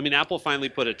 I mean, Apple finally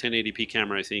put a 1080p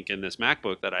camera, I think, in this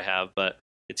MacBook that I have, but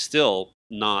it's still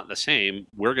not the same.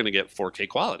 We're going to get 4K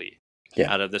quality.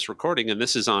 Yeah. out of this recording, and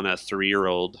this is on a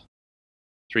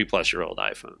 3-plus-year-old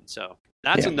iPhone. So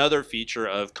that's another feature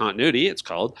of Continuity. It's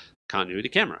called Continuity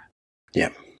Camera. Yeah.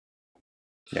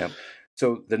 Yeah.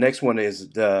 So the next one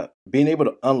is the being able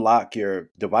to unlock your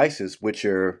devices with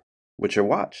your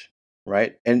watch,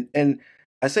 right? And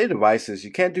I say devices,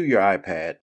 you can't do your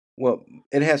iPad. Well,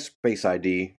 it has Face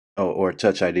ID or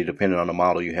Touch ID depending on the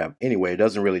model you have. Anyway, it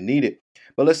doesn't really need it.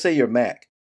 But let's say your Mac,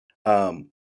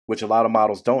 which a lot of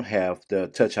models don't have the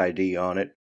Touch ID on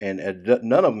it, and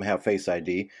none of them have Face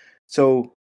ID.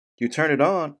 So you turn it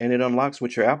on and it unlocks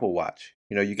with your Apple Watch.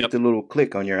 You get the little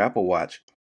click on your Apple Watch.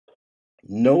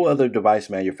 No other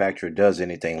device manufacturer does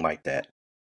anything like that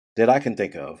I can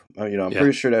think of. I'm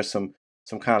pretty sure there's some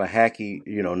kind of hacky,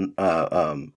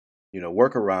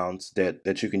 workarounds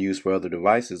that you can use for other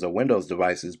devices or Windows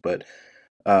devices. But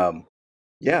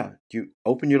you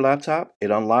open your laptop,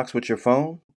 it unlocks with your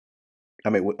phone.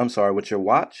 With your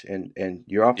watch, and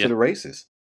you're off to the races.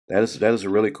 That is a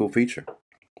really cool feature.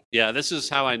 Yeah, this is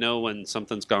how I know when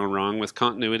something's gone wrong with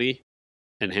Continuity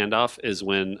and handoff is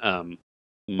when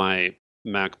my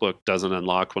MacBook doesn't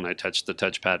unlock when I touch the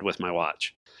touchpad with my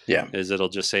watch. Yeah. It'll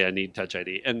just say I need Touch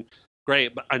ID. And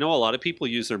great, but I know a lot of people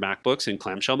use their MacBooks in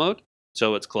clamshell mode,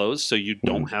 so it's closed, so you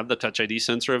don't have the Touch ID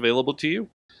sensor available to you.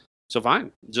 So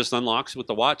fine, just unlocks with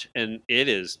the watch, and it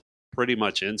is pretty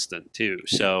much instant too.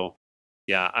 So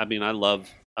yeah, I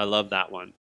love that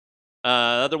one.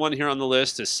 Other one here on the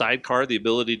list is Sidecar, the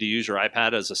ability to use your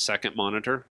iPad as a second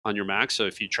monitor on your Mac. So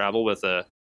if you travel with a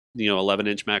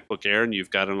 11-inch MacBook Air and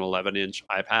you've got an 11-inch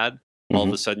iPad, all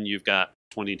of a sudden you've got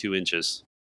 22 inches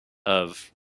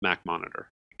of Mac monitor.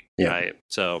 Yeah. Right?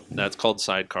 So that's called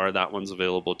Sidecar. That one's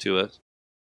available to us.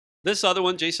 This other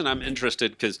one, Jason, I'm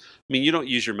interested because, you don't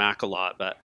use your Mac a lot,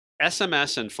 but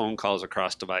SMS and phone calls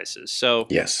across devices. So,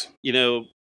 yes,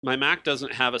 my Mac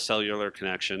doesn't have a cellular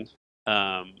connection.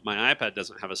 My iPad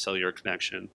doesn't have a cellular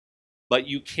connection. But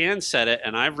you can set it,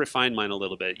 and I've refined mine a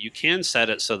little bit. You can set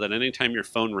it so that anytime your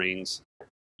phone rings,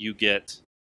 you get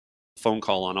phone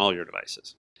call on all your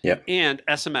devices. Yeah. And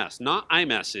SMS, not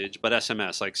iMessage, but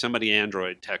SMS, like somebody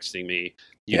Android texting me.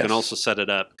 You can also set it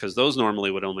up because those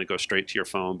normally would only go straight to your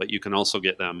phone, but you can also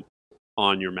get them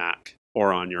on your Mac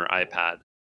or on your iPad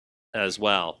as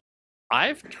well.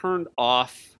 I've turned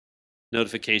off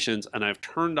notifications and I've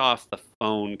turned off the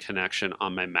phone connection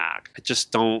on my Mac. I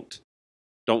just don't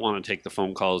want to take the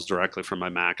phone calls directly from my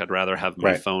Mac. I'd rather have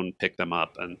my phone pick them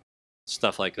up and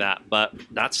stuff like that. But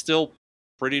that's still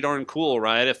pretty darn cool,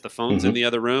 right? If the phone's in the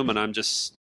other room and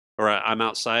I'm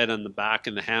outside on the back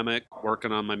in the hammock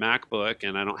working on my MacBook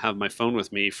and I don't have my phone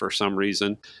with me for some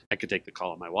reason, I could take the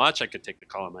call on my watch. I could take the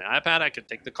call on my iPad. I could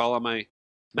take the call on my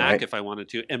Mac if I wanted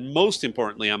to. And most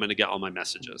importantly, I'm going to get all my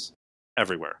messages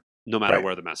everywhere, no matter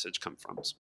where the message comes from.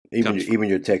 Even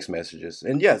your text messages.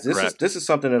 And yes, this is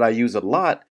something that I use a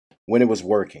lot when it was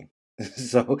working.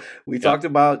 So we talked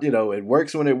about, it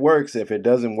works when it works. If it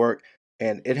doesn't work,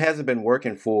 and it hasn't been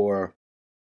working for,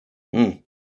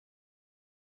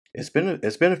 it's been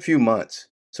a few months.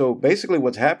 So basically,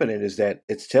 what's happening is that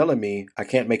it's telling me I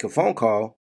can't make a phone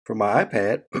call from my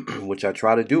iPad, which I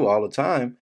try to do all the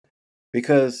time,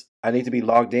 because I need to be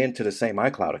logged into the same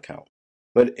iCloud account.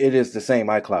 But it is the same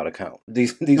iCloud account.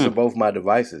 These are both my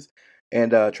devices.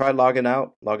 And try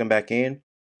logging back in.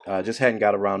 Just hadn't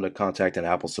got around to contacting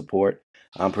Apple support.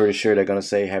 I'm pretty sure they're going to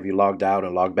say, have you logged out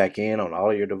and logged back in on all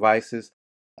of your devices?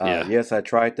 Yes, I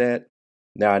tried that.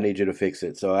 Now I need you to fix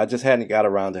it. So I just hadn't got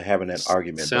around to having that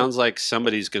argument. Sounds like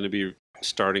somebody's going to be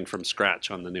starting from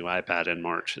scratch on the new iPad in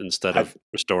March instead of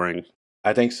restoring.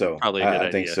 I think so. Probably a good idea.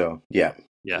 I think so. Yeah.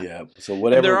 So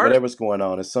whatever's going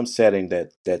on, is some setting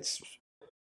that's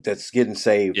getting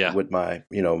saved with my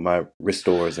my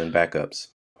restores and backups.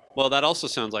 Well, that also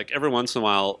sounds like every once in a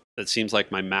while it seems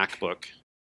like my MacBook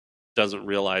doesn't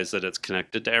realize that it's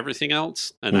connected to everything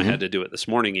else, and I had to do it this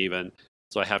morning even.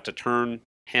 So I have to turn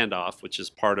handoff, which is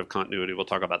part of continuity. We'll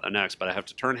talk about that next, but I have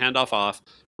to turn handoff off,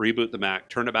 reboot the Mac,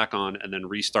 turn it back on, and then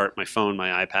restart my phone,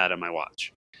 my iPad, and my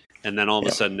watch. And then all of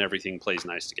a sudden everything plays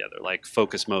nice together. Like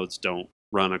focus modes don't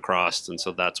run across, and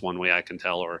so that's one way I can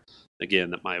tell, or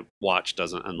again, that my watch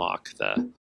doesn't unlock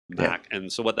the Mac. And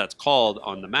so what that's called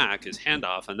on the Mac is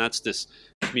handoff, and that's this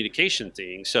communication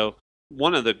thing. So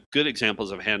one of the good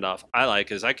examples of handoff I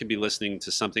like is I could be listening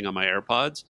to something on my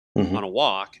AirPods on a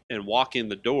walk and walk in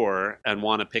the door and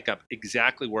want to pick up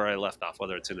exactly where I left off,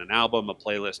 whether it's in an album, a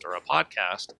playlist, or a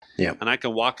podcast. And I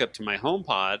can walk up to my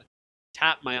HomePod,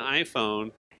 tap my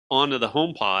iPhone onto the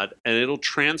HomePod, and it'll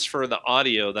transfer the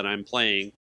audio that I'm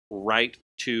playing right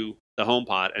to the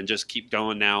HomePod and just keep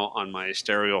going now on my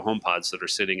stereo HomePods that are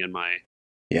sitting in my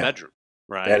bedroom.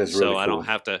 Right. That is really so cool. I don't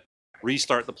have to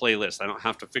restart the playlist. I don't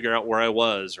have to figure out where I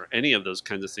was or any of those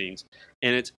kinds of things.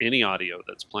 And it's any audio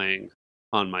that's playing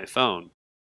on my phone.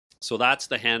 So that's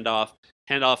the handoff.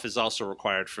 Handoff is also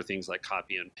required for things like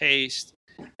copy and paste.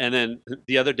 And then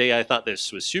the other day, I thought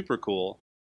this was super cool.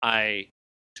 I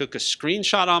took a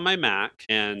screenshot on my Mac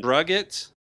and drug it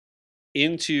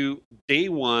into day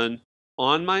one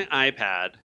on my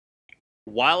iPad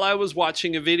while I was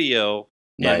watching a video.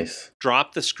 Nice. And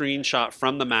dropped the screenshot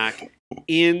from the Mac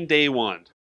in day one.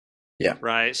 Yeah.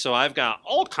 Right. So I've got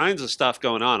all kinds of stuff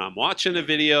going on. I'm watching a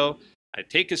video. I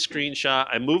take a screenshot.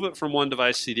 I move it from one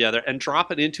device to the other and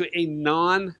drop it into a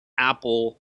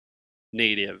non-Apple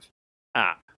native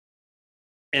app.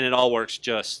 And it all works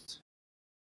just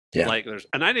like there's,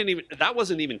 and that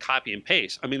wasn't even copy and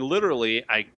paste. I mean, literally,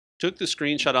 I took the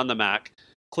screenshot on the Mac,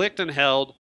 clicked and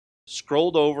held,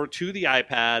 scrolled over to the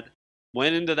iPad,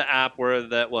 went into the app where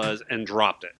that was, and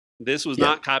dropped it. This was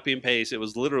not copy and paste. It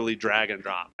was literally drag and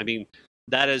drop. I mean,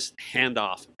 that is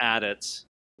handoff at its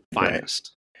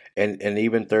finest. Right. And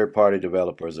even third-party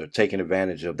developers are taking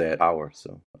advantage of that power.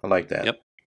 So I like that. Yep.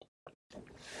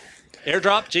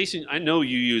 AirDrop, Jason, I know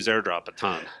you use AirDrop a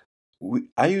ton.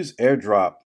 I use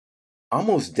AirDrop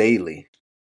almost daily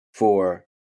for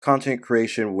content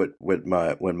creation with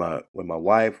my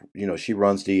wife. You know, she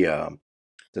runs the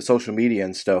social media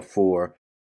and stuff for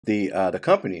the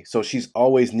company. So she's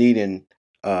always needing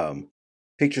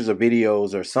pictures or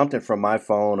videos or something from my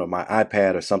phone or my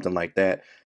iPad or something like that.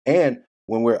 And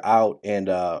when we're out and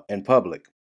in public,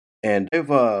 and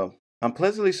I'm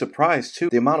pleasantly surprised too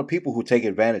the amount of people who take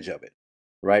advantage of it.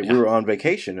 Right, we were on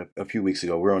vacation a few weeks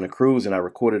ago. We were on a cruise, and I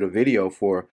recorded a video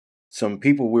for some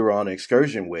people we were on an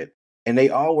excursion with, and they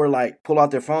all were like, pull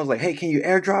out their phones, like, "Hey, can you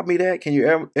AirDrop me that? Can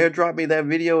you AirDrop me that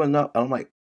video?" And I'm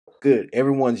like, "Good,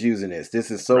 everyone's using this.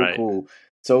 This is so cool,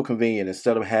 so convenient.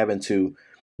 Instead of having to,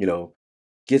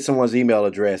 get someone's email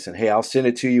address and, hey, I'll send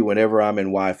it to you whenever I'm in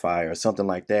Wi-Fi or something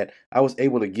like that. I was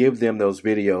able to give them those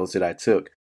videos that I took,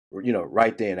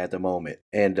 right then at the moment.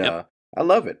 And I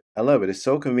love it. I love it. It's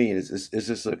so convenient. It's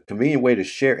just a convenient way to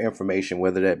share information,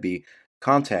 whether that be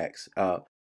contacts.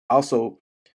 Also,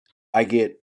 I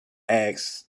get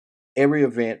asked every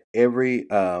event,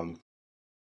 anything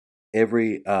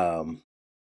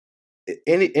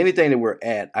that we're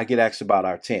at, I get asked about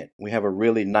our tent. We have a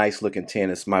really nice looking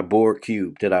tent. It's my board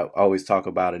cube that I always talk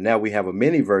about. And now we have a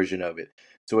mini version of it.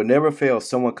 So it never fails.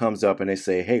 Someone comes up and they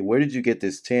say, "Hey, where did you get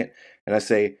this tent?" And I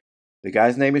say, "The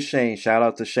guy's name is Shane." Shout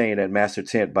out to Shane at Master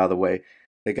Tent, by the way.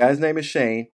 The guy's name is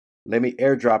Shane. Let me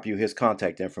AirDrop you his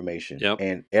contact information. Yep.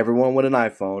 And everyone with an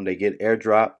iPhone, they get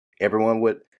AirDrop. Everyone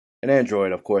with an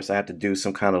Android, of course, I have to do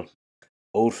some kind of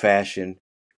old-fashioned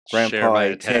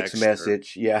grandpa text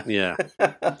message. Yeah.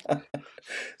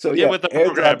 So with the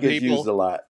AirDrop gets used a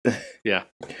lot. Yeah.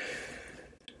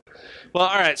 Well,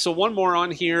 all right. So one more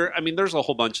on here. I mean, there's a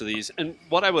whole bunch of these, and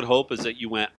what I would hope is that you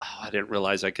went, "Oh, I didn't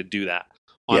realize I could do that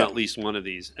on at least one of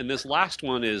these." And this last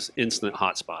one is Instant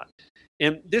Hotspot,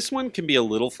 and this one can be a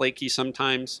little flaky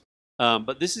sometimes.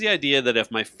 But this is the idea that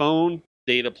if my phone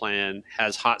data plan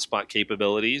has hotspot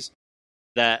capabilities,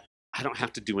 that I don't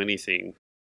have to do anything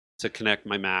to connect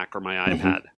my Mac or my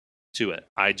iPad to it.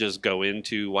 I just go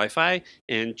into Wi-Fi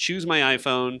and choose my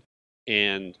iPhone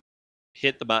and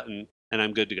hit the button, and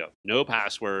I'm good to go. No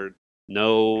password,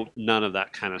 none of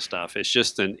that kind of stuff. It's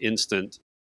just an instant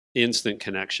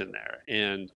connection there.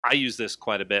 And I use this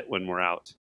quite a bit when we're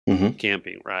out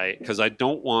camping, right? Because I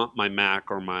don't want my Mac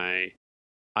or my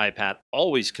iPad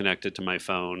always connected to my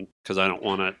phone, because I don't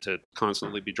want it to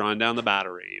constantly be drawing down the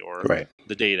battery or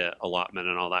the data allotment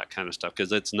and all that kind of stuff,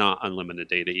 because it's not unlimited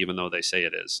data, even though they say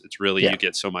it is. It's really you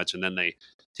get so much and then they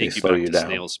take you back to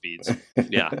snail speeds.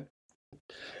 Yeah.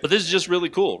 But this is just really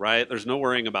cool, right? There's no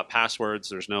worrying about passwords.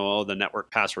 There's no, the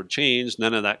network password changed.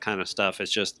 None of that kind of stuff.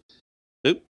 It's just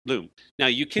boom. Now,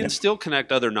 you can still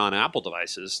connect other non-Apple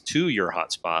devices to your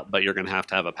hotspot, but you're going to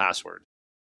have a password.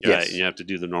 Yes. You have to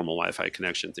do the normal Wi-Fi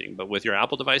connection thing. But with your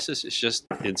Apple devices, it's just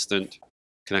instant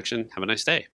connection. Have a nice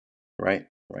day. Right.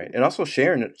 And also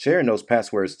sharing those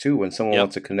passwords too. When someone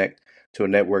wants to connect to a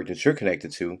network that you're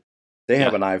connected to, they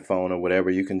have an iPhone or whatever,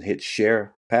 you can hit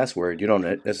share password. You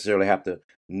don't necessarily have to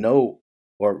know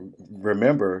or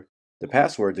remember the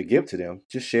password to give to them.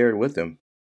 Just share it with them.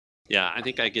 Yeah, I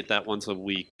think I get that once a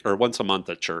week or once a month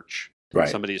at church. Right.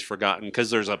 Somebody's forgotten,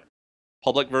 because there's a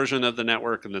public version of the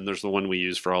network, and then there's the one we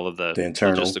use for all of the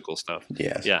internal logistical stuff.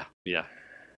 Yes. Yeah.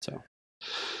 So,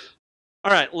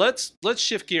 all right, let's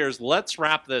shift gears. Let's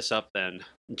wrap this up then,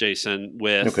 Jason,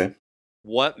 with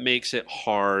what makes it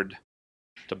hard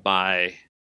to buy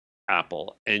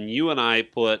Apple. And you and I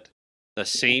put the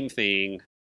same thing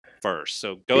first.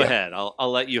 So go ahead.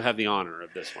 I'll let you have the honor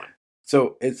of this one.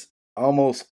 So it's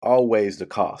almost always the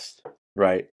cost,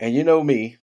 right? And you know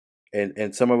me,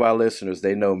 and some of our listeners,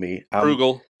 they know me. I'm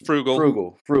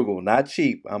frugal, not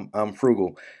cheap. I'm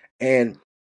frugal. And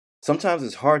sometimes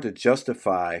it's hard to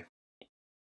justify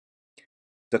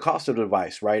the cost of the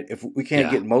device, right? If we can't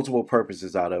get multiple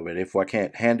purposes out of it, if I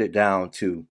can't hand it down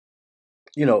to,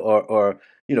 or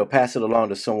pass it along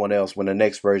to someone else when the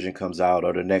next version comes out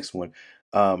or the next one.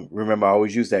 Remember, I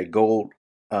always use that gold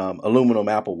aluminum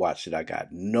Apple Watch that I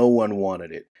got. No one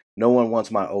wanted it. No one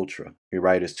wants my Ultra. You're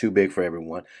right; it's too big for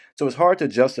everyone. So it's hard to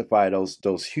justify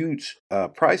those huge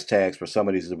price tags for some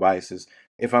of these devices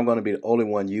if I'm going to be the only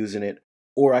one using it,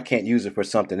 or I can't use it for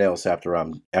something else after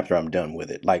I'm done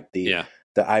with it, like the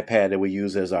iPad that we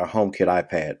use as our HomeKit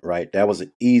iPad, right? That was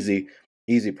an easy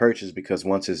purchase because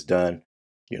once it's done,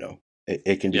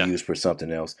 it can be used for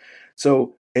something else.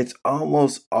 So it's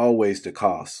almost always the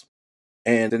cost.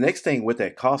 And the next thing with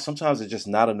that cost, sometimes it's just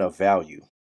not enough value,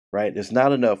 right? There's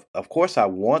not enough. Of course, I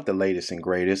want the latest and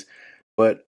greatest,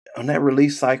 but on that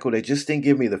release cycle, they just didn't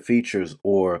give me the features,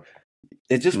 or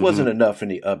it just wasn't enough in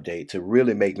the update to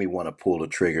really make me want to pull the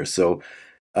trigger. So,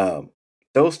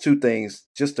 those two things,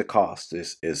 just the cost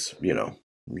is usually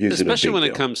especially when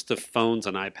deal. It comes to phones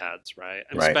and iPads, right?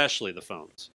 And especially the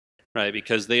phones, right?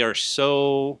 Because they are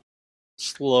so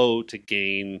slow to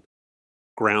gain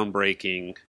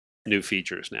groundbreaking new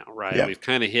features now, right? Yeah. We've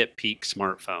kind of hit peak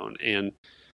smartphone, and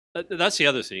that's the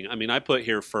other thing. I mean, I put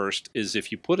here first is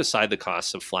if you put aside the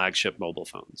costs of flagship mobile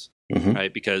phones,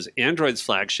 right? Because Android's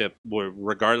flagship,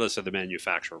 regardless of the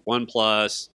manufacturer,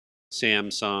 OnePlus,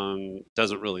 Samsung,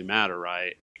 doesn't really matter,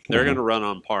 right? They're going to run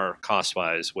on par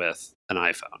cost-wise with an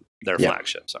iPhone. Their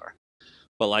flagships are.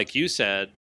 But like you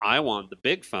said, I want the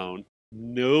big phone.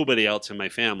 Nobody else in my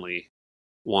family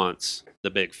wants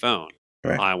the big phone.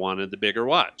 Right. I wanted the bigger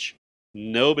watch.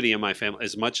 Nobody in my family,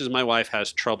 as much as my wife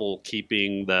has trouble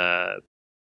keeping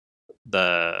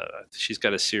she's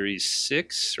got a Series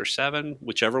 6 or 7,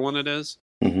 whichever one it is,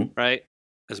 right?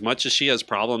 As much as she has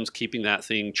problems keeping that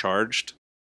thing charged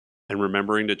and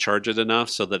remembering to charge it enough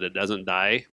so that it doesn't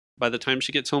die by the time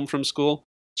she gets home from school,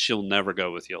 she'll never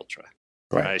go with the Ultra.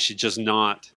 Right? She's just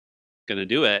not going to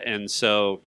do it. And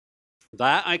so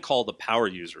that I call the power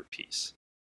user piece,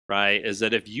 right? Is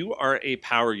that if you are a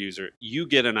power user, you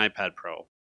get an iPad Pro.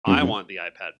 I want the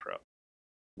iPad Pro.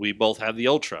 We both have the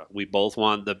Ultra. We both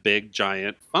want the big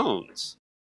giant phones,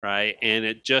 right? And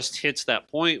it just hits that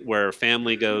point where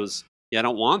family goes, yeah, I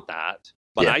don't want that,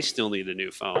 but I still need a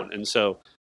new phone. And so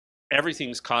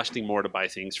everything's costing more to buy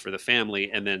things for the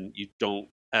family. And then you don't,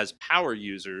 as power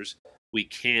users, we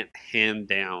can't hand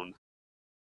down,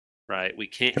 right? We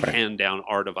can't hand down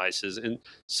our devices. And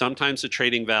sometimes the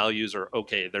trading values are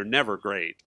okay. They're never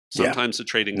great. Sometimes the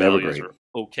trading values are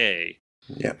okay,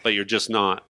 but you're just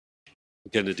not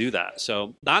going to do that.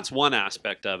 So that's one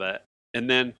aspect of it. And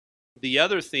then the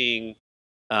other thing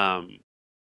I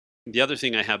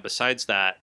have besides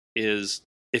that is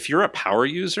if you're a power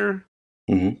user,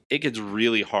 it gets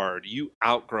really hard. You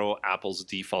outgrow Apple's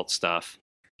default stuff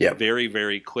very,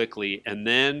 very quickly. And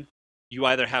then you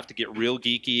either have to get real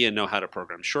geeky and know how to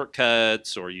program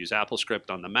shortcuts or use AppleScript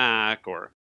on the Mac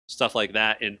or stuff like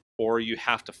that. Or you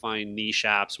have to find niche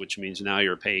apps, which means now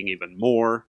you're paying even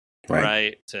more,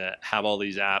 right? To have all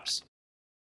these apps.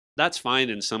 That's fine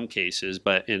in some cases,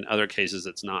 but in other cases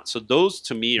it's not. So those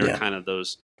to me are kind of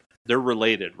those, they're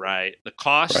related, right? The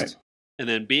cost and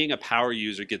then being a power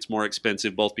user gets more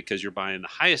expensive, both because you're buying the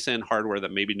highest end hardware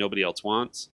that maybe nobody else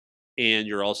wants, and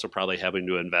you're also probably having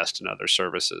to invest in other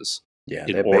services. Yeah,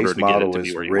 that base model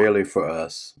is really for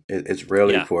us. It's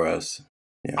really for us.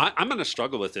 Yeah. I'm going to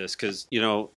struggle with this because,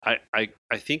 I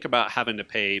think about having to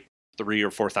pay $3,000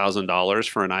 or $4,000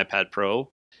 for an iPad Pro,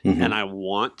 and I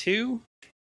want to,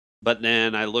 but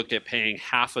then I look at paying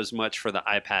half as much for the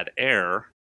iPad Air,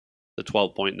 the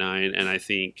 12.9, and I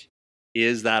think,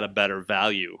 is that a better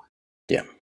value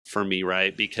for me,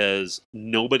 right? Because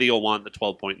nobody will want the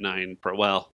 12.9 Pro.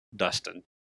 Well, Dustin,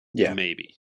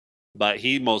 maybe. But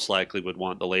he most likely would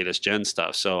want the latest gen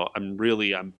stuff. So I'm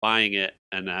buying it,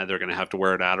 and either going to have to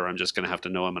wear it out, or I'm just going to have to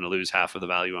know I'm going to lose half of the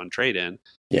value on trade-in.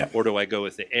 Yeah. Or do I go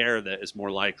with the Air that is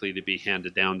more likely to be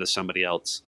handed down to somebody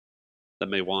else that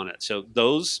may want it? So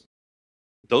those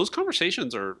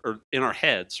conversations are in our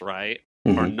heads, right?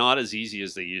 Are not as easy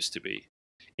as they used to be.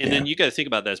 And then you got to think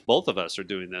about this. Both of us are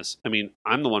doing this. I mean,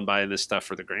 I'm the one buying this stuff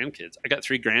for the grandkids. I got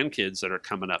 3 grandkids that are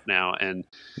coming up now, and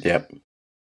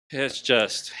it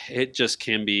just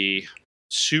can be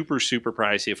super, super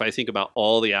pricey. If I think about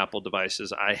all the Apple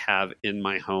devices I have in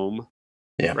my home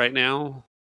right now,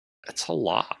 it's a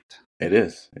lot. It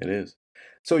is.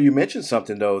 So you mentioned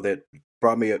something though that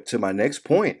brought me up to my next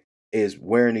point is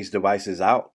wearing these devices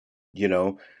out. You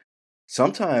know,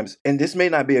 sometimes, and this may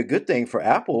not be a good thing for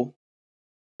Apple,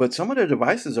 but some of the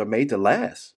devices are made to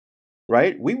last,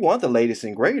 right? We want the latest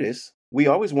and greatest. We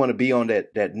always want to be on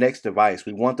that next device.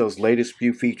 We want those latest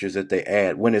few features that they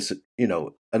add when it's,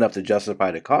 enough to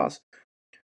justify the cost.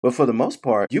 But for the most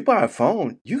part, you buy a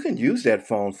phone, you can use that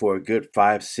phone for a good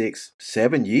 5, 6,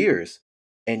 7 years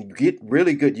and get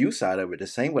really good use out of it. The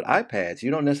same with iPads.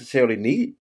 You don't necessarily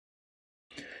need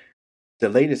the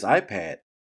latest iPad.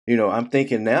 I'm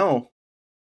thinking now,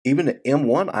 even the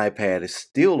M1 iPad is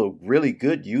still a really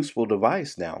good, useful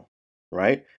device now,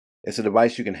 right? It's a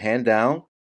device you can hand down.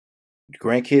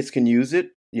 Grandkids can use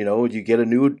it. You get a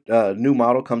new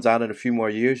model comes out in a few more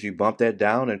years, you bump that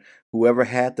down, and whoever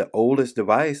had the oldest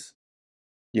device,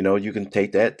 you can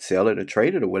take that, sell it, or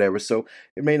trade it, or whatever. So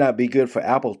it may not be good for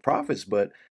Apple's profits,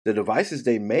 but the devices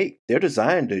they make, they're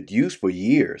designed to use for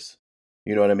years.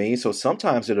 You know what I mean? So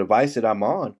sometimes the device that I'm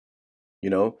on,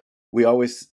 we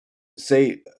always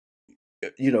say,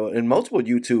 and multiple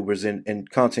YouTubers and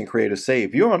content creators say,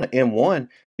 if you're on an M1,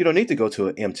 you don't need to go to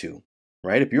an M2,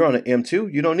 right? If you're on an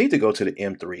M2, you don't need to go to the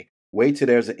M3. Wait till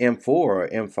there's an M4 or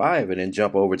M5 and then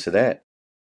jump over to that.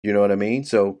 You know what I mean?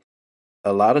 So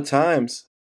a lot of times,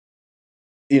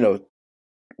 when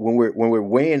we're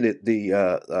weighing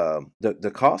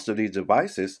the cost of these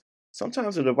devices,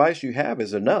 sometimes the device you have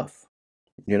is enough.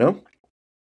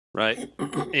 Right.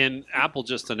 And Apple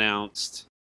just announced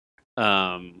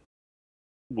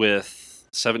with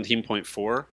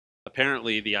 17.4,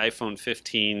 apparently the iPhone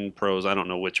 15 Pros, I don't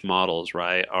know which models,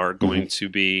 right, are going to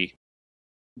be,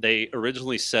 they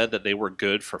originally said that they were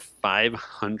good for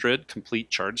 500 complete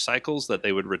charge cycles, that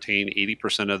they would retain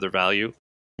 80% of their value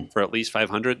for at least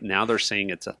 500. Now they're saying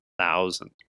it's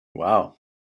 1,000. Wow.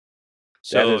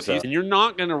 So and you're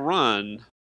not going to run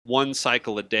one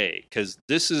cycle a day, because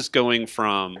this is going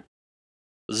from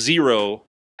 0,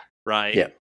 right? Yeah.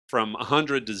 From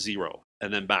 100 to 0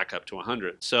 and then back up to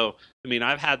 100. So, I mean,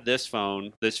 I've had this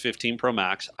phone, this 15 Pro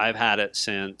Max, I've had it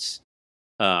since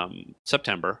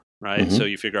September, right? Mm-hmm. So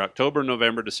you figure October,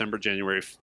 November, December, January,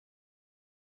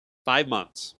 5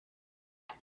 months.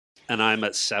 And I'm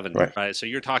at 7, right? So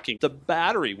you're talking the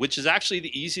battery, which is actually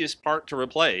the easiest part to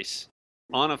replace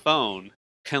on a phone,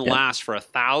 can last for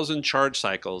 1,000 charge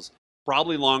cycles,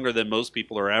 probably longer than most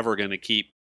people are ever going to keep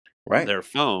their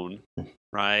phone,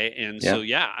 right? And so,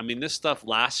 I mean, this stuff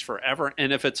lasts forever.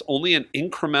 And if it's only an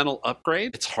incremental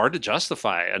upgrade, it's hard to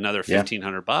justify another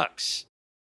 $1,500,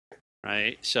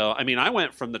 right? So, I mean, I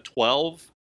went from the 12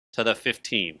 to the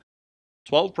 15,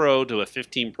 12 Pro to a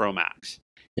 15 Pro Max.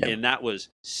 And that was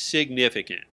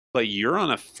significant. But you're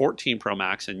on a 14 Pro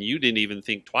Max and you didn't even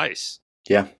think twice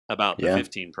about the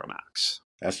 15 Pro Max.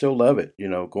 I still love it.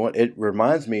 It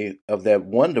reminds me of that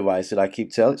one device that I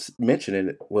keep mentioning.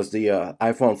 It was the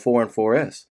iPhone 4 and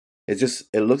 4S.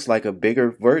 It looks like a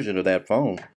bigger version of that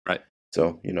phone. Right.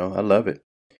 So, I love it.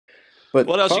 But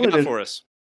what else you got for us?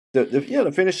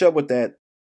 To finish up with that,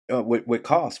 with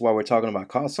cost, while we're talking about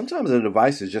cost, sometimes the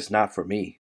device is just not for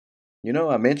me.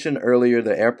 I mentioned earlier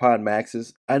the AirPod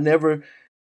Maxes. I never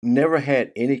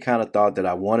had any kind of thought that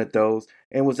I wanted those,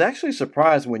 and was actually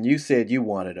surprised when you said you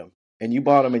wanted them, and you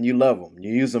bought them and you love them.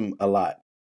 You use them a lot.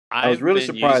 I was really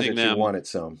surprised that you wanted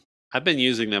some. I've been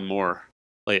using them more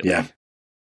lately. Yeah.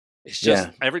 It's just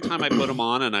every time I put them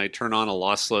on and I turn on a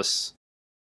lossless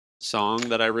song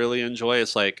that I really enjoy,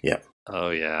 it's like, oh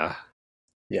yeah.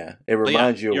 Yeah. It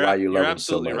reminds you of why you love them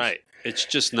so much. You're absolutely right. It's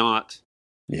just not.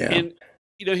 Yeah. And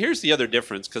here's the other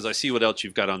difference, because I see what else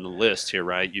you've got on the list here,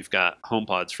 right? You've got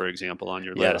HomePods, for example, on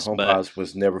your list. Yeah, HomePods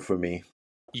was never for me.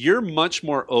 You're much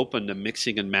more open to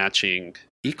mixing and matching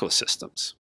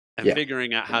ecosystems and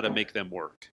figuring out how to make them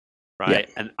work,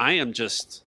 right? And I am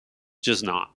just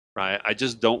not, right? I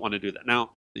just don't want to do that.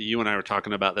 Now, you and I were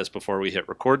talking about this before we hit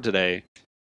record today.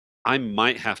 I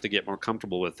might have to get more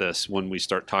comfortable with this when we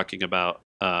start talking about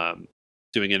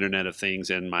doing Internet of Things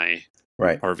in my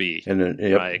RV, and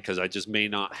then, right? Because there just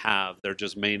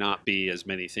may not be as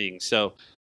many things. So,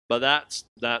 but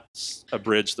that's a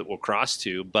bridge that we'll cross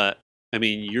to. But I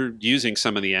mean, you're using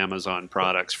some of the Amazon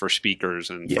products for speakers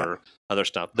and for other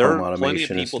stuff. There are plenty of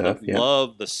people that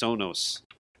love the Sonos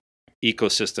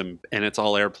ecosystem, and it's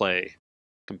all AirPlay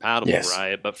compatible,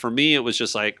 right? But for me, it was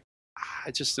just like,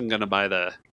 I just am going to buy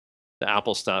the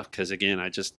Apple stuff, because again,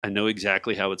 I know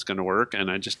exactly how it's going to work, and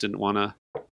I just didn't want to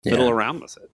fiddle around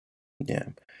with it. Yeah.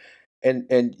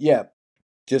 And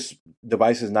just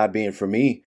devices not being for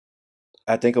me.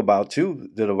 I think about too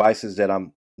the devices that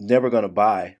I'm never going to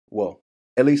buy. Well,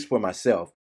 at least for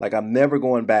myself, Like I'm never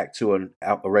going back to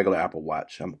a regular Apple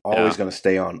Watch. I'm always Yeah. going to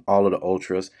stay on all of the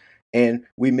Ultras. And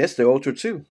we missed the Ultra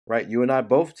too, right? You and I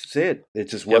both said it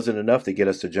just Yep. wasn't enough to get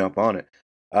us to jump on it.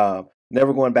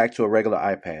 Never going back to a regular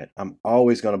iPad. I'm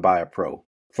always going to buy a Pro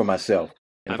for myself.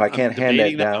 And if I can't hand that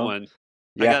debating that down, one.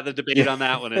 I got the debate on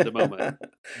that one at the moment.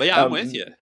 But yeah, I'm with you.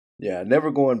 Yeah,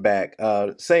 never going back.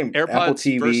 Same Apple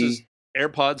TV.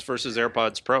 AirPods versus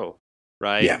AirPods Pro,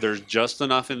 right? Yeah. There's just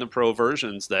enough in the Pro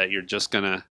versions that you're just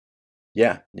gonna.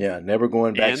 Yeah, never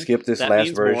going back. Skip this that last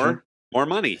means version. More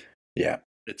money. Yeah,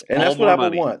 it's and all that's what more Apple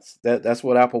money. wants. That's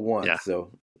what Apple wants. Yeah.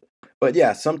 So, but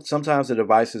yeah, sometimes the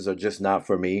devices are just not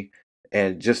for me,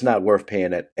 and just not worth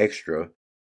paying that extra,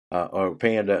 or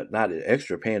paying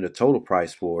paying the total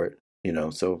price for it.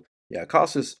 So yeah,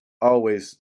 cost is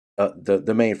always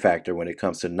the main factor when it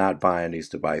comes to not buying these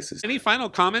devices. Any final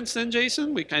comments then,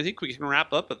 Jason? I think we can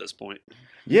wrap up at this point.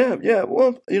 Yeah.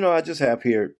 Well, I just have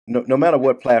here, no matter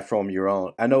what platform you're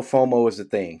on, I know FOMO is a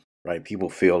thing, right? People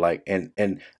feel like,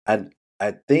 and I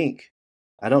think,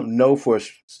 I don't know for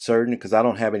certain because I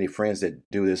don't have any friends that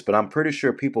do this, but I'm pretty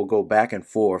sure people go back and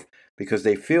forth because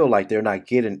they feel like they're not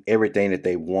getting everything that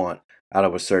they want out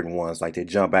of a certain ones. Like they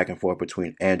jump back and forth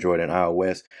between Android and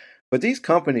iOS. But these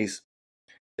companies,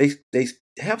 they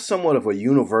have somewhat of a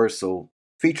universal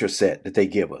feature set that they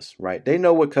give us, right? They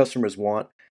know what customers want.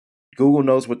 Google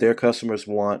knows what their customers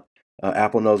want.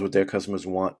 Apple knows what their customers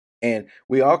want. And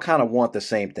we all kind of want the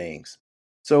same things.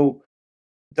 So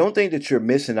don't think that you're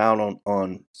missing out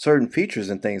on certain features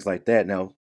and things like that.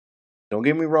 Now, don't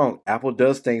get me wrong. Apple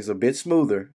does things a bit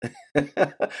smoother,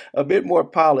 a bit more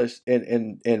polished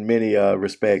in many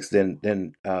respects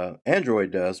than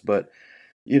Android does. But,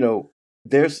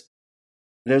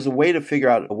 there's a way to figure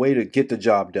out a way to get the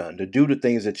job done, to do the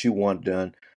things that you want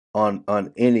done on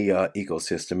any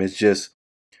ecosystem. It's just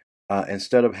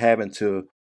instead of having to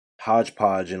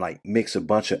hodgepodge and like mix a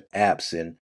bunch of apps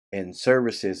and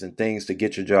services and things to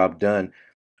get your job done,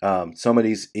 some of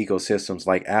these ecosystems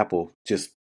like Apple,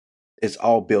 just it's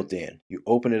all built in. You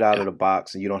open it out of the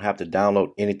box and you don't have to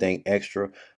download anything extra,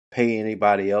 pay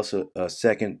anybody else a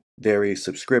secondary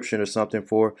subscription or something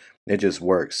for. It just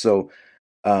works. So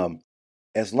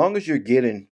as long as you're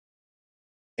getting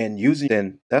and using,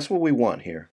 then that's what we want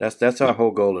here. That's our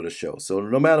whole goal of the show. So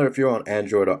no matter if you're on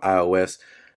Android or iOS,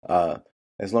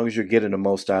 as long as you're getting the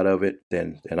most out of it,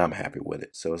 then I'm happy with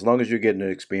it. So as long as you're getting the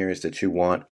experience that you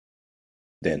want,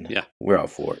 then we're out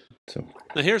for it. So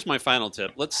now here's my final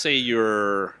tip. Let's say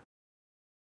you're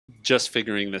just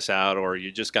figuring this out, or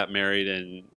you just got married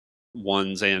and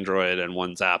one's Android and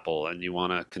one's Apple, and you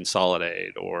want to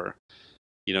consolidate, or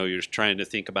you're just trying to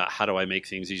think about how do I make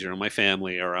things easier on my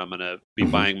family, or I'm going to be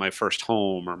buying my first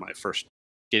home, or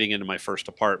getting into my first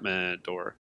apartment,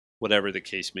 or whatever the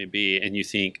case may be. And you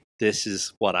think, this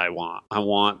is what I want. I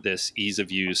want this ease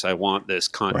of use. I want this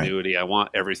continuity. Right. I want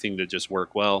everything to just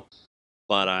work well,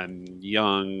 but I'm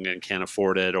young and can't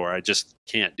afford it, or I just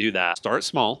can't do that. Start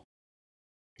small,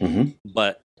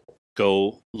 but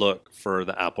go look for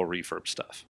the Apple refurb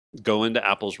stuff. Go into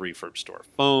Apple's refurb store.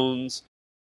 Phones,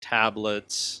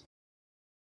 tablets,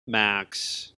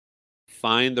 Macs,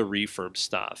 find the refurb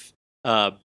stuff.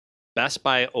 Best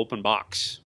Buy Open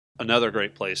Box, another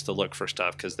great place to look for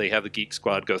stuff because they have the Geek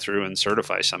Squad go through and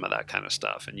certify some of that kind of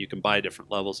stuff, and you can buy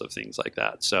different levels of things like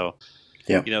that. So,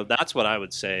 that's what I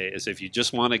would say is if you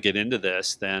just want to get into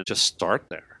this, then just start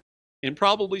there. And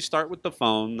probably start with the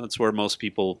phone. That's where most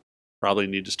people probably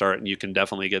need to start, and you can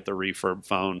definitely get the refurb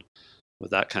phone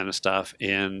with that kind of stuff.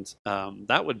 And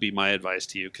that would be my advice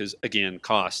to you because, again,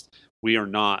 cost. We are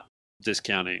not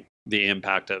discounting the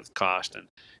impact of cost. And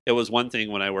it was one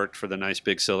thing when I worked for the nice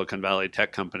big Silicon Valley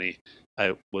tech company,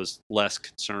 I was less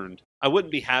concerned. I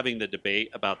wouldn't be having the debate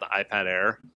about the iPad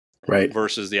Air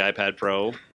versus the iPad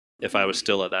Pro if I was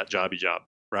still at that job,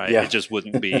 right? Yeah. It just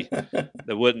wouldn't be,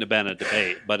 there wouldn't have been a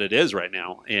debate, but it is right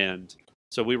now. And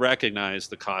so we recognize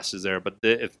the cost is there, but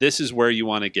if this is where you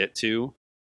want to get to,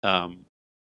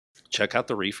 check out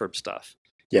the refurb stuff.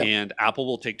 Yeah. And Apple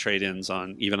will take trade-ins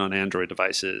even on Android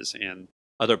devices, and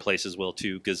other places will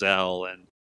too, Gazelle and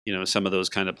some of those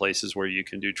kind of places where you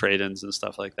can do trade-ins and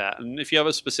stuff like that. And if you have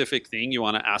a specific thing you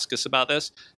want to ask us about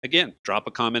this, again, drop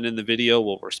a comment in the video.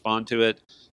 We'll respond to it,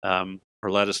 or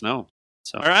let us know.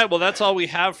 So, all right, well, that's all we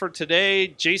have for today.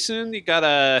 Jason, you got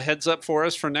a heads up for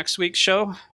us for next week's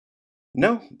show?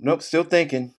 Nope. Still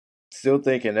thinking.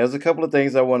 There's a couple of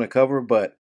things I want to cover,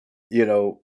 but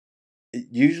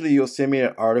usually you'll send me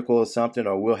an article or something,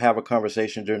 or we'll have a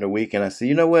conversation during the week, and I say,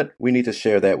 you know what, we need to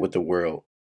share that with the world,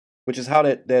 which is how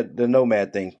the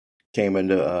Nomad thing came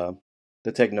into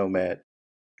the Tech Nomad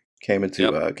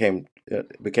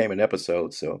became an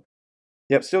episode. So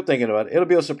Yep, still thinking about it. It'll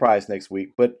be a surprise next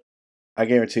week, but I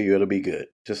guarantee you it'll be good,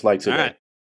 just like today. All right.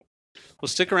 Well,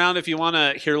 stick around if you want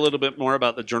to hear a little bit more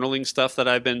about the journaling stuff that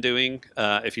I've been doing.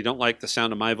 If you don't like the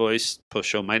sound of my voice, post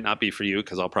show might not be for you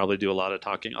because I'll probably do a lot of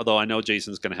talking, although I know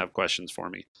Jason's going to have questions for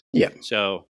me. Yeah.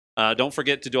 So don't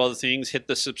forget to do all the things. Hit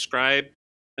the subscribe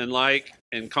and like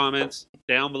and comments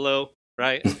down below,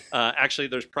 right? Actually,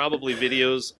 there's probably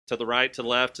videos to the right, to the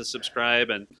left to subscribe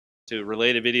and to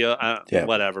relate a video.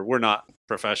 Whatever. We're not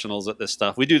professionals at this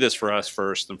stuff. We do this for us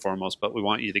first and foremost, but we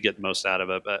want you to get the most out of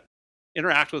it. But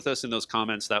interact with us in those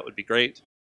comments. That would be great.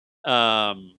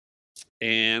 And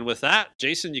with that,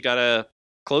 Jason, you got a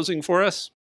closing for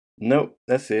us? Nope,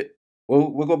 that's it.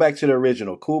 We'll go back to the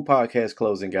original. Cool podcast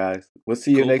closing, guys. We'll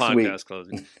see you next week.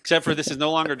 Closing. Except for this is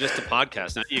no longer just a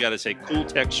podcast. Now you got to say Cool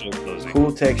Tech Show closing.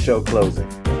 Cool Tech Show closing.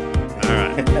 All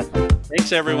right.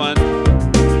 Thanks, everyone.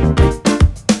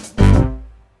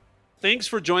 Thanks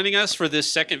for joining us for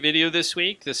this second video this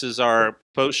week. This is our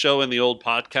post show in the old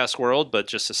podcast world, but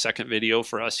just a second video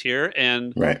for us here.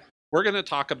 And we're going to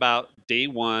talk about day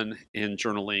one in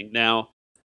journaling. Now,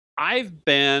 I've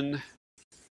been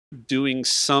doing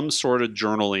some sort of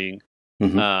journaling,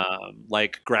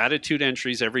 like gratitude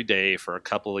entries every day for a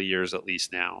couple of years at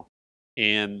least now.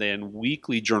 And then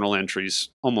weekly journal entries,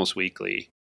 almost weekly,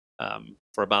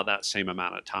 for about that same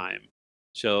amount of time.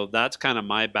 So that's kind of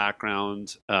my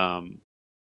background, wanting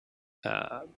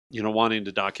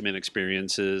to document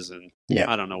experiences. And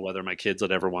I don't know whether my kids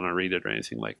would ever want to read it or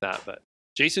anything like that. But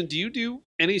Jason, do you do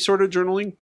any sort of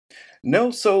journaling? No.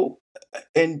 So,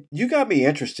 and you got me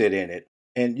interested in it.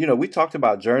 And, we talked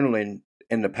about journaling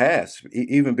in the past,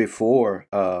 even before,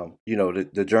 the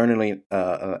journaling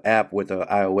app with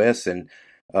iOS and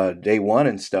day one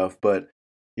and stuff. But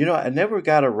I never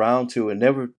got around to and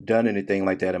never done anything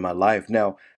like that in my life.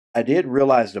 Now, I did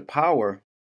realize the power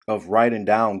of writing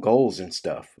down goals and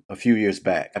stuff a few years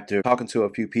back. After talking to a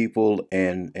few people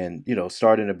and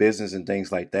starting a business and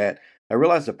things like that, I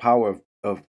realized the power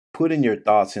of putting your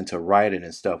thoughts into writing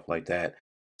and stuff like that.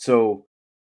 So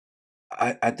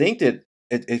I think that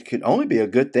it could only be a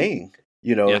good thing,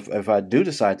 if I do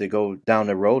decide to go down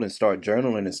the road and start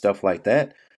journaling and stuff like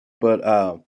that. But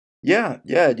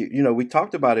we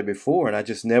talked about it before, and I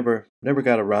just never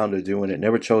got around to doing it.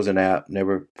 Never chose an app,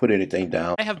 never put anything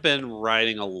down. I have been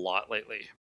writing a lot lately.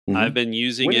 I've been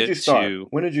using When did you start?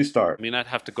 When did you start? I mean, I'd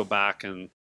have to go back and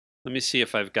let me see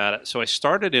if I've got it. So I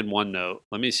started in OneNote.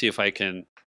 Let me see if I can.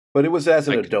 But it was as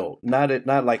an adult,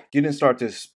 not like you didn't start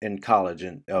this in college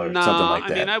or something like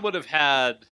that. I mean, I would have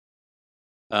had.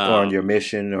 Or on your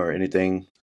mission or anything.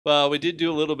 Well, we did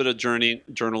do a little bit of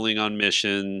journaling on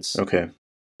missions. Okay.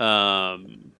 But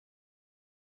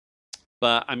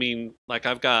I mean, like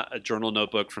I've got a journal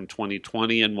notebook from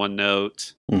 2020 in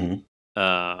OneNote.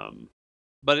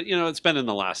 But it's been in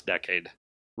the last decade,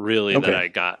 really, that I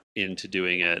got into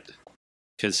doing it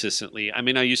consistently. I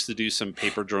mean, I used to do some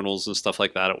paper journals and stuff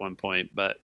like that at one point,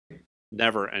 but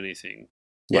never anything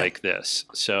like this.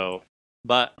 So,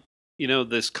 but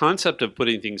this concept of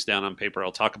putting things down on paper,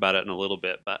 I'll talk about it in a little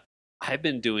bit, but I've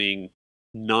been doing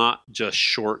not just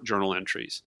short journal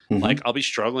entries. Like I'll be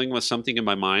struggling with something in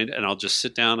my mind and I'll just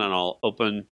sit down and I'll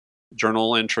open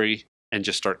journal entry and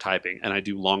just start typing, and I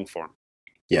do long form.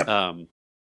 And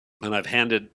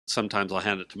sometimes I'll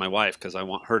hand it to my wife because I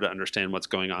want her to understand what's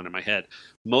going on in my head.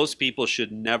 Most people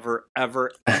should never,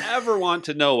 ever, ever want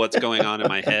to know what's going on in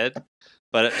my head,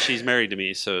 but she's married to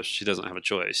me, so she doesn't have a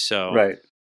choice. So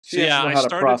she has to know how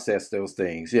to process those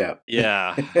things. Yeah.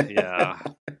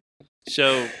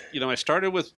 So, I started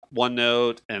with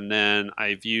OneNote, and then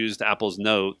I've used Apple's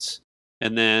Notes,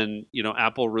 and then,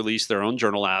 Apple released their own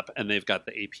journal app, and they've got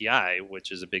the API,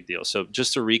 which is a big deal. So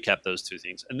just to recap those two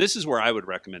things, and this is where I would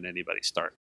recommend anybody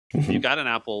start. If you've got an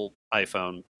Apple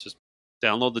iPhone, just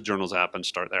download the Journals app and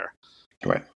start there.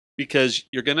 Right. Because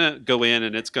you're going to go in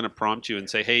and it's going to prompt you and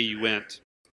say, hey, you went,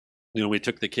 we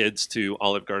took the kids to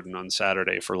Olive Garden on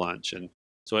Saturday for lunch, and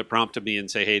so it prompted me and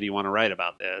say, hey, do you want to write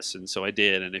about this? And so I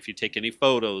did. And if you take any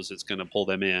photos, it's going to pull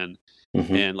them in.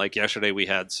 And like yesterday, we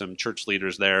had some church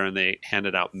leaders there and they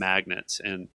handed out magnets.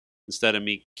 And instead of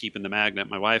me keeping the magnet,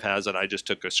 my wife has it. I just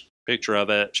took a picture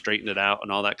of it, straightened it out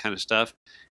and all that kind of stuff.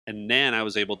 And then I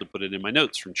was able to put it in my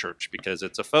notes from church because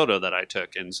it's a photo that I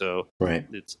took. And so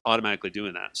it's automatically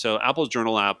doing that. So Apple's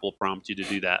journal app will prompt you to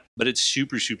do that. But it's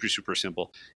super, super, super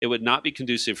simple. It would not be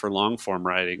conducive for long form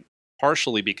writing,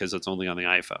 partially because it's only on the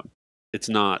iPhone. It's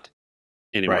not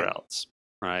anywhere else,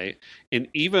 right? And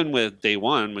even with day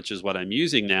one, which is what I'm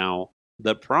using now,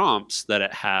 the prompts that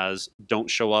it has don't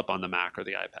show up on the Mac or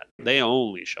the iPad. They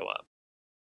only show up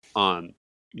on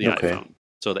the iPhone.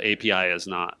 So the API is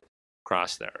not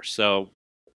crossed there. So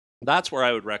That's where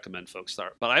I would recommend folks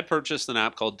start. But I purchased an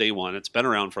app called Day One. It's been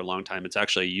around for a long time. It's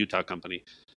actually a Utah company.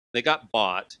 They got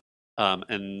bought,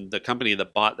 and the company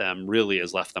that bought them really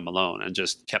has left them alone and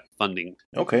just kept funding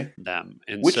Okay. them.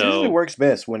 And Which so, usually works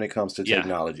best when it comes to yeah,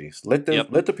 technologies. Let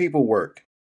yep, the people work.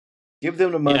 Give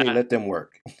them the money, yeah. let them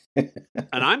work.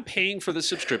 And I'm paying for the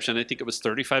subscription. I think it was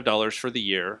 $35 for the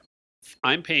year.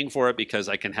 I'm paying for it because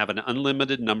I can have an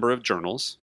unlimited number of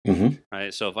journals. Mm-hmm.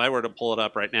 Right. So if I were to pull it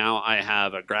up right now, I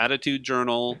have a gratitude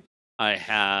journal. I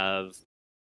have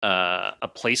a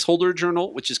placeholder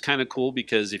journal, which is kind of cool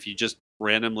because if you just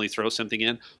randomly throw something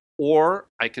in, or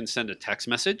I can send a text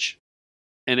message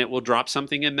and it will drop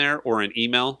something in there, or an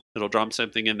email, it'll drop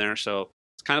something in there. So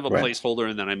it's kind of a Right. placeholder,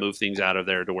 and then I move things out of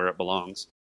there to where it belongs.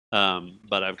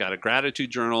 But I've got a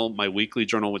gratitude journal, my weekly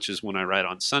journal, which is when I write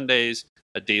on Sundays,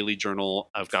 a daily journal.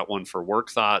 I've got one for work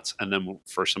thoughts, and then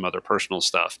for some other personal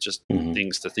stuff, just Mm-hmm.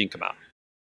 things to think about.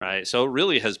 Right. So it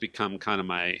really has become kind of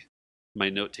my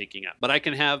note taking app. But I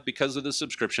can have, because of the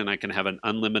subscription, I can have an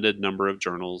unlimited number of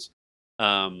journals.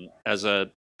 As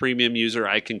a premium user,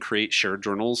 I can create shared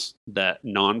journals that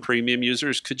non-premium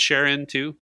users could share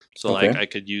into. So like Okay. I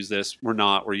could use this.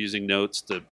 We're using Notes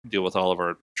to deal with all of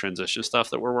our transition stuff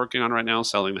that we're working on right now,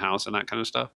 selling the house and that kind of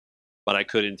stuff. But I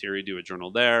could, in theory, do a journal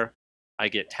there. I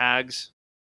get tags,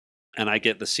 and I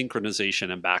get the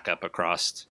synchronization and backup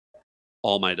across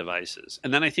all my devices.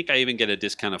 And then I think I even get a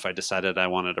discount if I decided I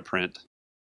wanted to print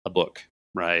a book,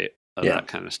 right? Of Yeah. that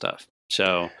kind of stuff.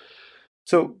 So,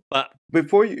 So but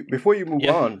before you move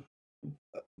yeah. on,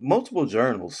 multiple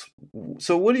journals.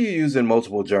 So what are you using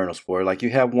multiple journals for? Like you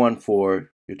have one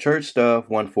for your church stuff,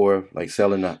 one for like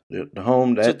selling the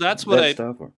home, So that's what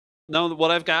stuff. Or?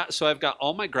 what I've got. So I've got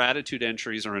all my gratitude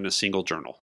entries are in a single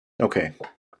journal. Okay.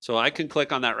 So I can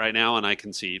click on that right now and I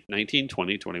can see 19,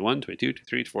 20, 21, 22,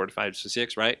 23, 24, 25,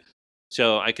 26, right?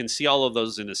 So I can see all of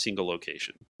those in a single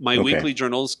location. My Okay. weekly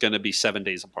journal is going to be 7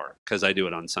 days apart because I do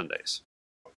it on Sundays.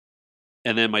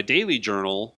 And then my daily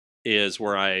journal is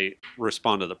where I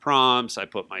respond to the prompts. I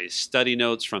put my study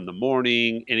notes from the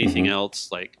morning, anything Mm-hmm.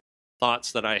 else like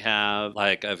thoughts that I have.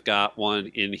 Like I've got one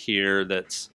in here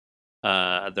that's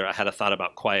there. I had a thought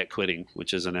about quiet quitting,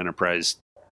 which is an enterprise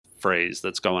phrase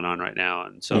that's going on right now.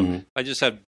 And so Mm-hmm. I just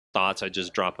have thoughts, I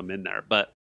just drop them in there.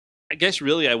 But I guess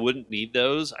really I wouldn't need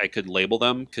those. I could label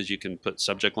them because you can put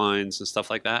subject lines and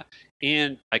stuff like that.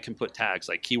 And I can put tags,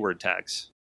 like keyword tags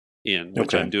in,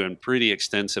 which Okay. I'm doing pretty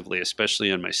extensively,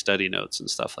 especially in my study notes and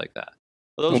stuff like that.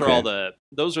 But those are Okay. all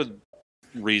those are the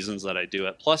reasons that I do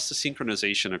it. Plus the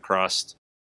synchronization across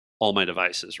all my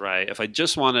devices, right? If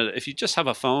you just have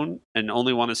a phone and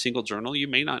only want a single journal, you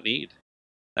may not need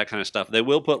that kind of stuff. They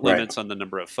will put Right. limits on the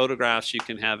number of photographs you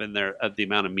can have in there, the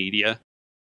amount of media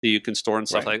that you can store and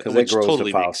stuff Right. like that, Because that which grows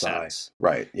totally the file makes size. sense.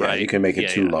 Right. Yeah. Right. You can make it Yeah,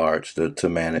 too yeah. large to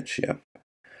manage. Yeah.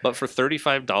 But for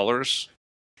 $35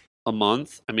 a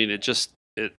month, I mean, it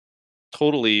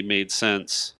totally made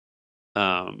sense.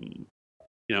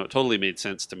 It totally made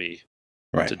sense to me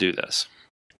Right. to do this.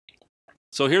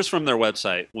 So here's from their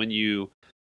website. When you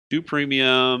do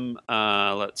premium,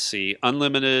 let's see,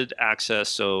 unlimited access.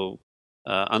 So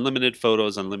unlimited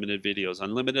photos, unlimited videos,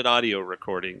 unlimited audio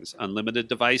recordings, unlimited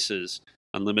devices,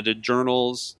 unlimited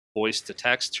journals, voice to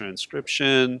text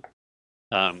transcription,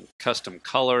 custom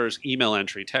colors, email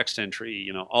entry, text entry,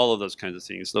 all of those kinds of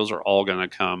things. Those are all going to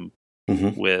come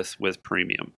Mm-hmm. with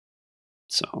premium.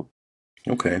 So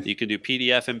Okay. you can do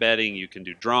PDF embedding, you can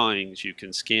do drawings, you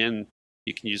can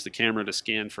use the camera to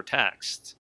scan for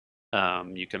text.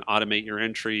 You can automate your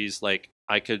entries. Like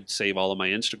I could save all of my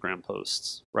Instagram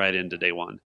posts right into Day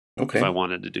One if I Okay.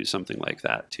 wanted to do something like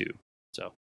that too.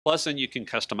 So plus, then you can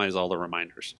customize all the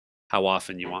reminders, how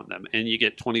often you want them, and you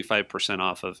get 25%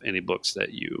 off of any books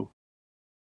that you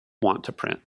want to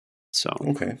print. So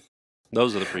Okay.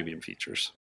 those are the premium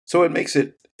features. So it makes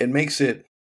it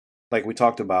like we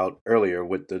talked about earlier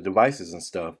with the devices and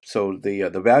stuff. So the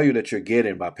value that you're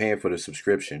getting by paying for the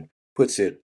subscription puts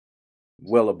it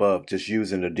well above just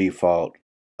using the default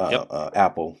Yep.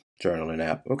 Apple journaling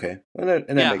app. Okay, and that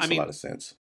Yeah, makes I a mean, lot of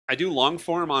sense. I do long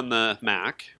form on the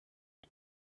Mac.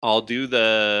 I'll do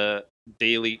the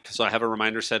daily, so I have a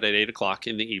reminder set at 8:00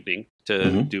 in the evening to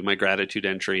Mhm. do my gratitude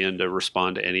entry and to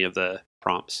respond to any of the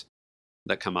prompts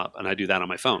that come up. And I do that on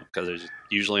my phone because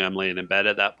usually I'm laying in bed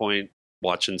at that point,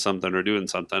 watching something or doing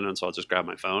something. And so I'll just grab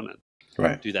my phone and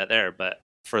Right. do that there. But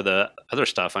for the other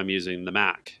stuff, I'm using the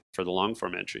Mac for the long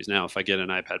form entries. Now, if I get an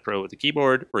iPad Pro with a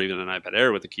keyboard or even an iPad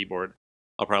Air with a keyboard,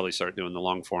 I'll probably start doing the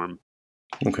long form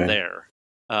Okay. there.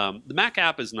 The Mac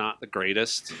app is not the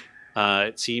greatest.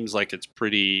 It seems like it's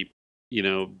pretty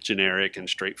generic and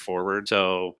straightforward.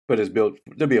 So, but it's built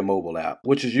to be a mobile app,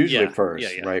 which is usually first,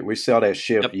 right? We saw that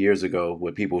shift years ago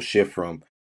where people shift from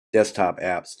desktop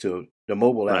apps to the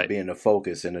mobile app being the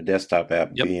focus and the desktop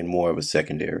app being more of a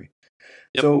secondary.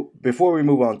 So before we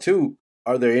move on too,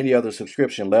 are there any other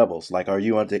subscription levels? Like, are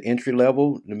you on the entry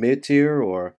level, the mid tier,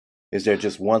 or is there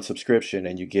just one subscription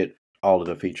and you get all of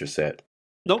the feature set?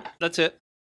 Nope, that's it.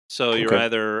 So you're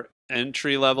either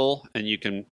entry level and you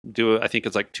can do I think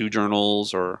it's like 2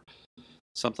 journals or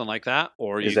something like that,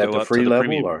 or you go up to the level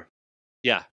premium. Or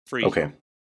free. Okay.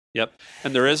 Yep,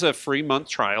 and there is a free month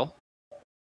trial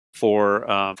for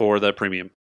the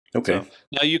premium. Okay. So,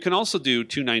 now you can also do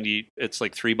 $2.90. It's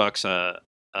like $3.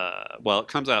 Well, it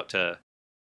comes out to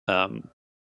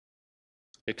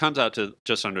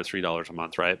just under $3 a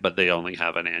month, right? But they only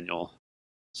have an annual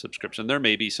subscription. There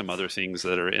may be some other things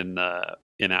that are in the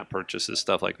in-app purchases,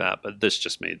 stuff like that, but this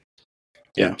just made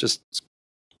I just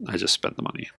spent the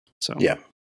money. So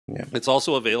it's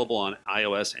also available on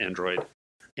iOS, Android,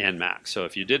 and Mac. So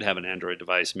if you did have an Android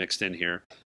device mixed in here,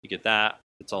 you get that.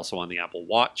 It's also on the Apple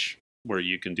Watch, where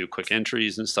you can do quick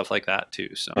entries and stuff like that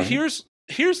too. So here's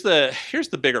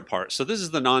the bigger part. So this is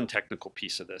the non-technical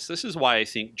piece of this. This is why I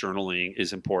think journaling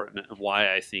is important and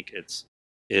why I think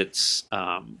it's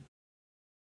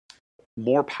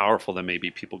more powerful than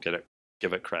maybe people give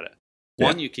it credit.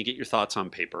 One, you can get your thoughts on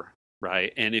paper,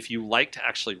 right? And if you like to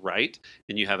actually write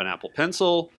and you have an Apple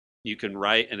Pencil, you can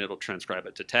write and it'll transcribe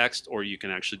it to text, or you can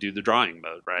actually do the drawing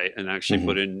mode, right? And actually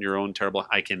put in your own terrible,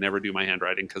 I can never do my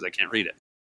handwriting because I can't read it.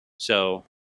 So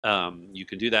you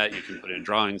can do that. You can put in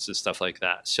drawings and stuff like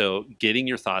that. So getting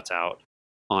your thoughts out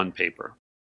on paper.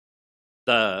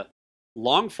 The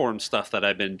long form stuff that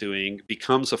I've been doing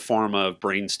becomes a form of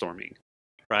brainstorming,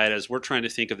 right? As we're trying to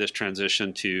think of this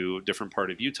transition to a different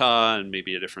part of Utah and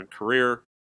maybe a different career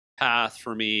path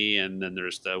for me. And then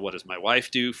there's what does my wife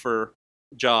do for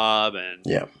job, and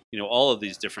all of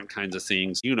these different kinds of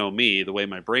things. Me, the way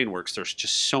my brain works, there's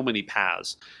just so many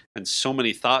paths and so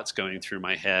many thoughts going through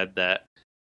my head that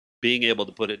being able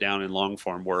to put it down in long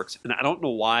form works. And I don't know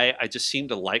why, I just seem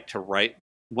to like to write.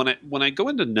 When I go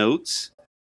into notes,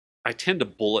 I tend to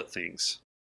bullet things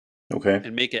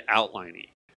and make it outliney.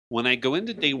 When I go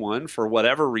into day one, for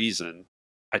whatever reason,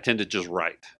 I tend to just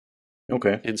write.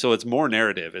 And so it's more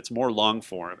narrative, it's more long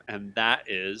form, and that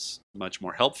is much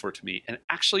more helpful to me, and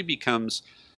actually becomes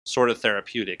sort of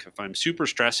therapeutic. If I'm super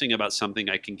stressing about something,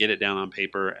 I can get it down on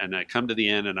paper, and I come to the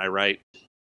end and I write,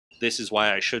 this is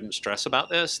why I shouldn't stress about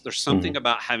this. There's something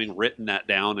about having written that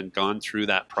down and gone through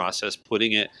that process,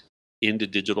 putting it into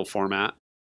digital format,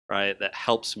 right, that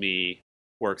helps me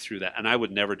work through that. And I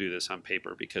would never do this on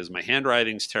paper because my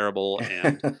handwriting's terrible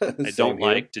and I don't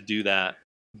like to do that.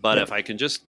 But if I can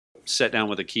just sit down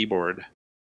with a keyboard,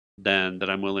 then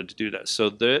I'm willing to do that. So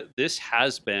this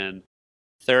has been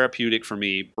therapeutic for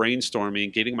me,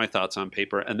 brainstorming, getting my thoughts on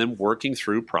paper, and then working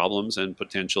through problems and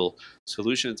potential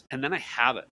solutions. And then I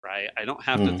have it, right? I don't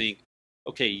have to think,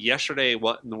 okay, yesterday,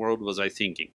 what in the world was I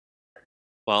thinking?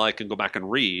 Well, I can go back and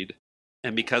read.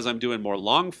 And because I'm doing more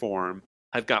long form,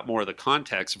 I've got more of the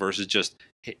context versus just,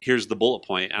 here's the bullet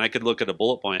point. And I could look at a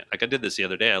bullet point. Like I did this the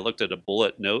other day. I looked at a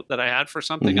bullet note that I had for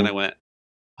something and I went,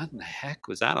 what in the heck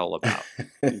was that all about?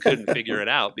 And couldn't figure it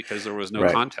out because there was no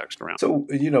context around. So,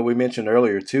 we mentioned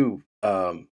earlier too,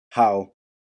 how,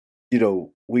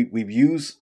 we've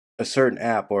used a certain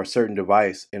app or a certain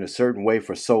device in a certain way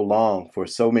for so long, for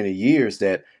so many years,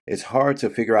 that it's hard to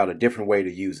figure out a different way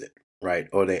to use it, right?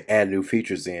 Or they add new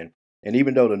features in. And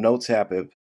even though the Notes app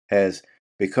has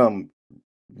become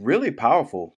really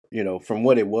powerful, from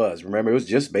what it was. Remember, it was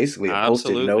just basically a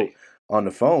Post-it note on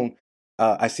the phone.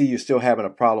 I see you're still having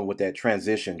a problem with that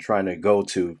transition, trying to go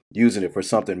to using it for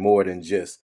something more than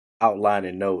just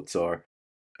outlining notes or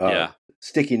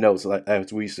sticky notes, like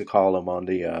as we used to call them on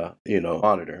the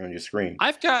monitor on your screen.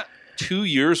 I've got 2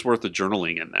 years worth of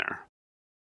journaling in there.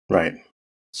 Right.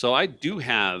 So I do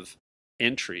have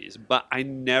entries, but I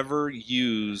never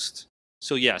used.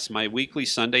 So yes, my weekly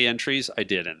Sunday entries I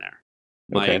did in there.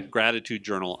 My gratitude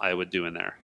journal I would do in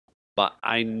there. But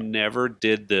I never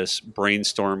did this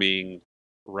brainstorming,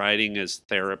 writing as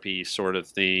therapy sort of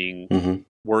thing,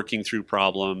 working through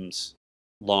problems,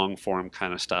 long form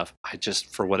kind of stuff. I just,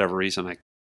 for whatever reason, I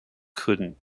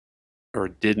couldn't or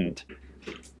didn't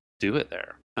do it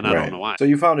there. And I don't know why. So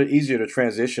you found it easier to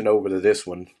transition over to this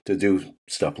one to do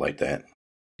stuff like that.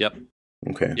 Yep.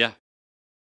 Okay. Yeah.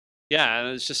 Yeah,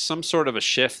 and it's just some sort of a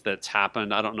shift that's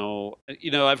happened. I don't know.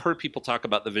 I've heard people talk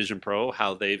about the Vision Pro,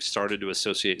 how they've started to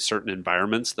associate certain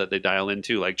environments that they dial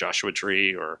into, like Joshua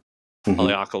Tree or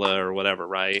Haleakala or whatever,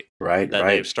 right? Right, That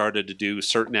right. they've started to do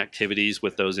certain activities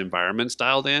with those environments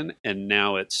dialed in, and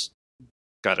now it's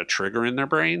got a trigger in their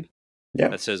brain Yeah,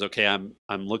 that says, okay, I'm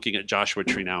looking at Joshua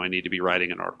Tree now. I need to be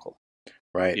writing an article.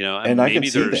 right. And And I can maybe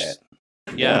see that.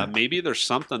 yeah, maybe there's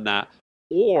something that,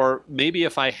 or maybe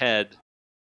if I had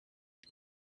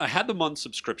the month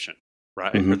subscription,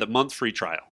 right, or the month free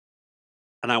trial,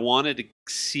 and I wanted to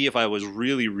see if I was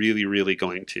really, really, really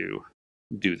going to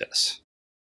do this.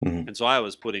 And so I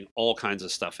was putting all kinds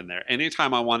of stuff in there.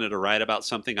 Anytime I wanted to write about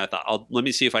something, I thought, let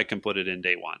me see if I can put it in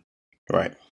day one.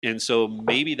 Right. And so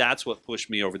maybe that's what pushed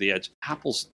me over the edge.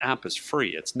 Apple's app is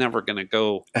free. It's never going to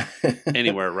go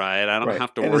anywhere, right? I don't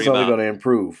have to worry about. It's only going to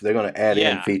improve. They're going to add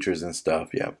in features and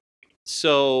stuff. Yeah.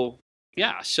 So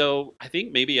I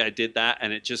think maybe I did that,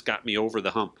 and it just got me over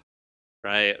the hump,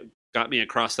 right? Got me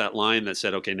across that line that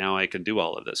said, okay, now I can do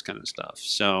all of this kind of stuff.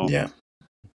 So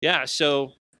yeah.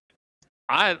 So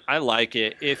I like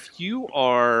it. If you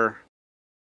are,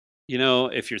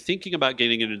 if you're thinking about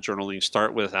getting into journaling,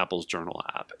 start with Apple's Journal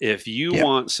app. If you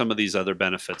want some of these other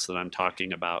benefits that I'm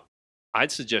talking about,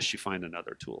 I'd suggest you find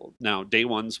another tool. Now, Day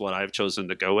One's what I've chosen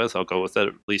to go with. I'll go with it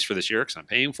at least for this year because I'm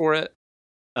paying for it.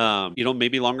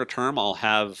 Maybe longer term,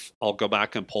 I'll go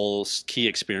back and pull key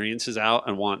experiences out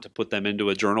and want to put them into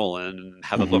a journal and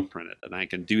have a book printed, and I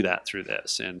can do that through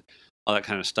this and all that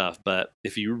kind of stuff. But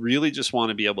if you really just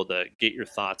want to be able to get your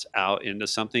thoughts out into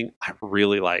something, I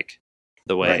really like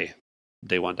the way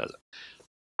Day One does it.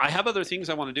 I have other things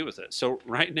I want to do with it. So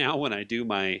right now, when I do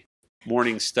my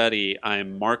morning study,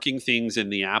 I'm marking things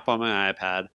in the app on my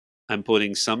iPad. I'm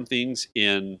putting some things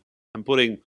in. I'm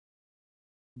putting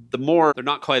they're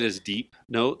not quite as deep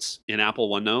notes in Apple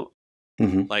OneNote,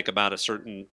 like about a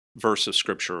certain verse of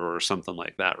scripture or something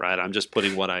like that, right? I'm just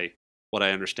putting what I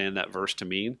understand that verse to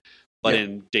mean. But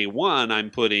in Day One, I'm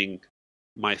putting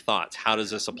my thoughts. How does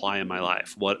this apply in my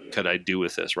life? What could I do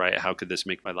with this, right? How could this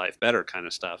make my life better, kind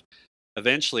of stuff.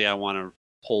 Eventually, I want to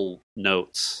pull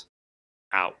notes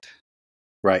out.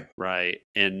 Right.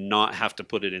 And not have to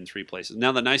put it in 3 places.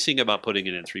 Now, the nice thing about putting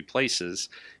it in 3 places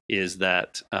is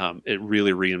that it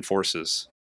really reinforces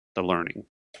the learning,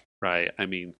 right? I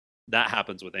mean, that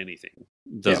happens with anything.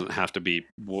 It doesn't have to be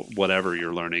whatever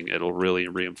you're learning. It'll really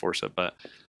reinforce it. But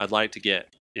I'd like to get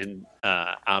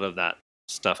out of that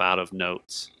stuff, out of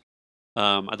notes.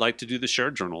 I'd like to do the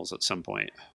shared journals at some point,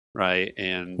 right?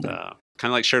 And kind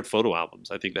of like shared photo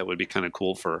albums. I think that would be kind of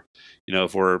cool for,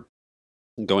 if we're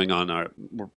going on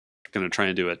we're going to try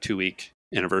and do a 2-week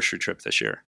anniversary trip this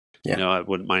year. I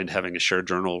wouldn't mind having a shared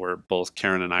journal where both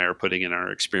Karen and I are putting in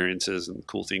our experiences and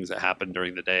cool things that happened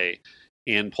during the day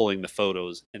and pulling the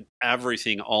photos and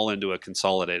everything all into a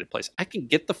consolidated place. I can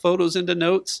get the photos into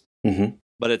notes,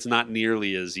 but it's not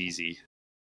nearly as easy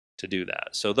to do that.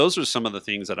 So those are some of the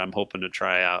things that I'm hoping to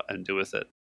try out and do with it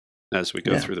as we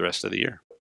go through the rest of the year.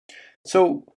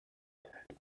 So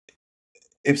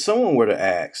if someone were to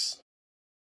ask,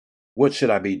 what should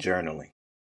I be journaling?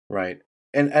 Right.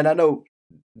 And I know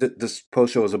this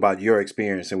post show is about your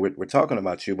experience and we're talking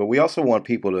about you, but we also want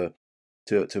people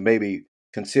to maybe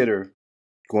consider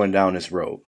going down this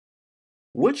road.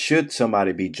 What should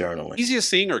somebody be journaling?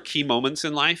 Easiest thing are key moments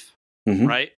in life,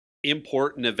 right?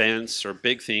 Important events or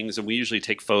big things. And we usually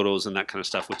take photos and that kind of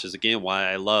stuff, which is, again, why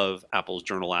I love Apple's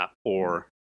Journal app or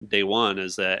Day One,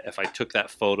 is that if I took that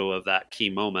photo of that key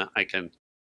moment, I can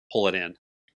pull it in.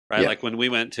 Right. Like when we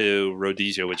went to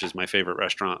Rodizio, which is my favorite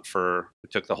restaurant, we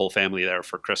took the whole family there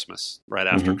for Christmas, right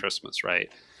after Christmas. Right.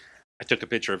 I took a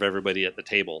picture of everybody at the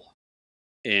table.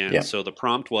 And so the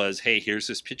prompt was, hey, here's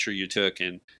this picture you took.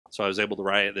 And so I was able to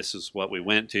write, this is what we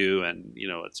went to. And,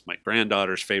 it's my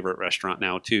granddaughter's favorite restaurant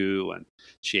now, too. And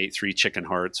she ate 3 chicken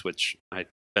hearts, which I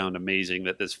found amazing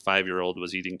that this 5-year-old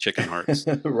was eating chicken hearts.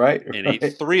 And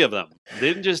ate 3 of them.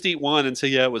 Didn't just eat 1 and say,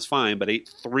 yeah, it was fine, but ate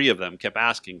 3 of them, kept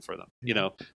asking for them.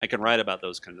 I can write about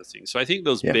those kinds of things. So I think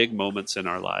those big moments in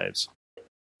our lives.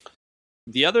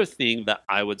 The other thing that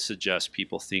I would suggest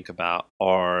people think about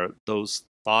are those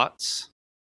thoughts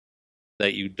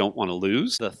that you don't want to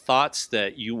lose, the thoughts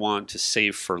that you want to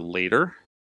save for later,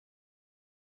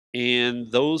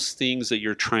 and those things that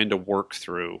you're trying to work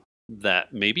through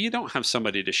that maybe you don't have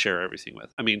somebody to share everything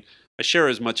with. I mean, I share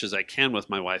as much as I can with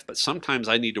my wife, but sometimes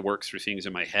I need to work through things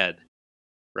in my head,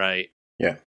 right?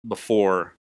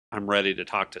 Before I'm ready to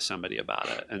talk to somebody about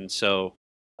it. And so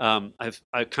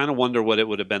I kind of wonder what it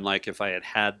would have been like if I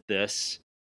had this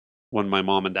when my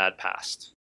mom and dad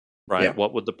passed, right?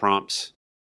 What would the prompts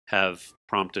have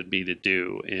prompted me to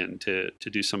do and to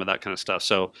do some of that kind of stuff?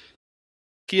 So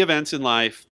key events in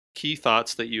life, key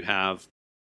thoughts that you have,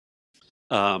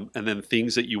 and then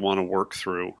things that you want to work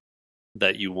through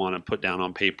that you want to put down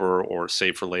on paper or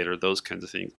save for later, those kinds of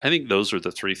things. I think those are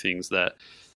the three things that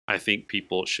I think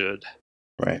people should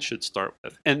start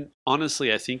with. And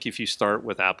honestly, I think if you start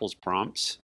with Apple's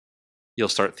prompts, you'll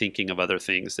start thinking of other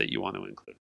things that you want to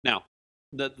include. Now,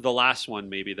 the last one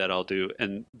maybe that I'll do,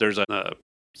 and there's a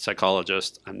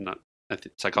psychologist,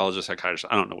 psychiatrist,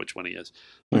 I don't know which one he is,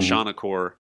 but Shawn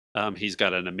Achor, he's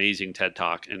got an amazing TED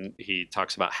Talk, and he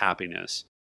talks about happiness.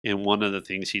 And one of the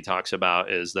things he talks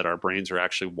about is that our brains are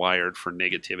actually wired for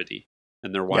negativity,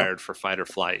 and they're wired for fight or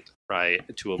flight, right?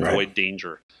 To avoid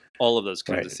danger, all of those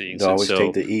kinds of things. They always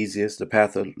take the easiest, the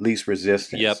path of least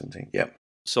resistance. Yep.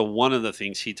 So one of the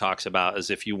things he talks about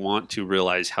is if you want to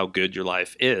realize how good your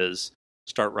life is,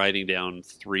 start writing down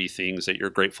 3 things that you're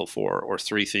grateful for, or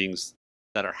 3 things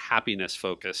that are happiness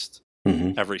focused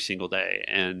every single day.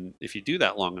 And if you do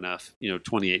that long enough,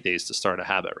 28 days to start a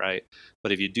habit, right?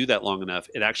 But if you do that long enough,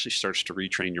 it actually starts to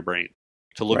retrain your brain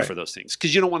to look for those things,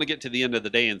 because you don't want to get to the end of the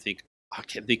day and think, I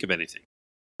can't think of anything,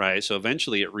 right? So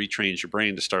eventually it retrains your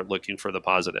brain to start looking for the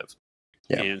positive.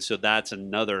 Yeah. And so that's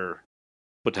another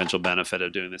potential benefit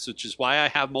of doing this, which is why I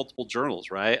have multiple journals,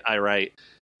 right? I write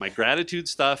my gratitude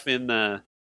stuff in the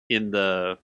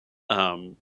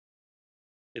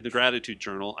gratitude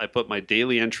journal. I put my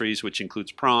daily entries, which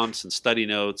includes prompts and study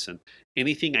notes and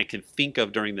anything I can think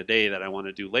of during the day that I want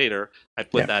to do later. I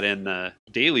put that in the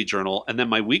daily journal. And then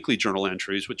my weekly journal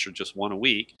entries, which are just 1 a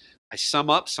week, I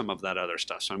sum up some of that other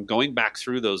stuff. So I'm going back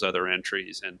through those other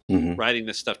entries and writing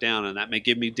this stuff down, and that may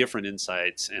give me different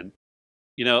insights. And,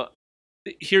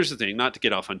 here's the thing, not to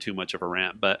get off on too much of a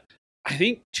rant, but I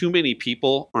think too many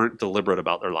people aren't deliberate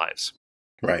about their lives.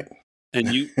 Right. And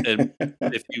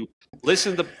if you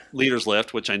listen to Leaders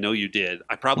Lift, which I know you did,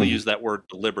 I probably use that word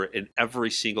deliberate in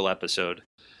every single episode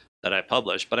that I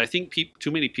publish. But I think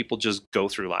too many people just go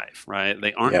through life, right?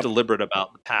 They aren't deliberate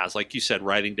about the past. Like you said,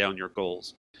 writing down your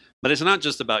goals. But it's not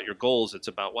just about your goals. It's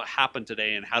about what happened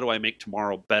today and how do I make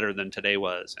tomorrow better than today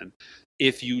was. And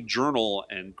if you journal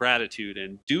and gratitude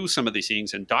and do some of these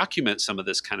things and document some of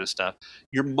this kind of stuff,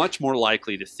 you're much more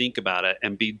likely to think about it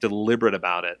and be deliberate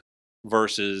about it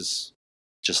versus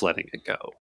just letting it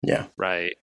go. Yeah.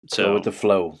 Right. So go with the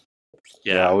flow.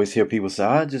 Yeah. I always hear people say,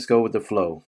 I just go with the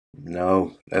flow.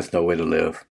 No, that's no way to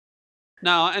live.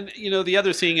 No. And, the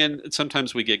other thing, and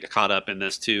sometimes we get caught up in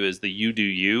this too, is the you do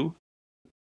you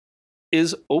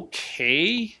is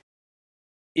okay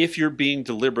if you're being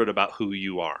deliberate about who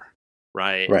you are.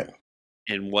 Right. Right.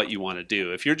 And what you want to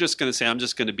do. If you're just going to say, I'm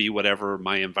just going to be whatever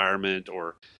my environment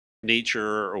or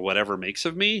nature or whatever makes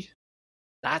of me,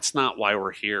 that's not why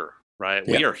we're here. Right.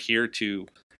 Yeah. We are here to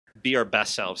be our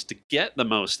best selves, to get the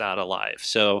most out of life.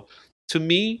 So to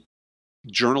me,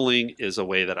 journaling is a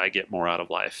way that I get more out of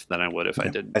life than I would if I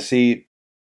didn't. I see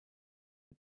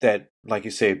that, like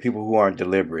you say, people who aren't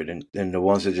deliberate and the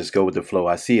ones that just go with the flow.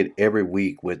 I see it every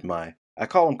week with I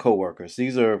call them coworkers.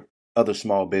 These are other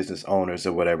small business owners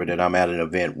or whatever that I'm at an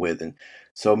event with. And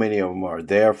so many of them are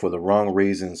there for the wrong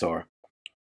reasons or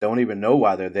don't even know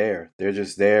why they're there. They're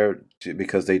just there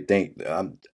because they think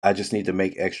I just need to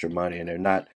make extra money, and they're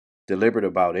not deliberate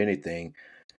about anything.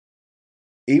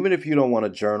 Even if you don't want to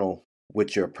journal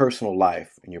with your personal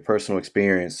life and your personal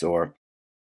experience or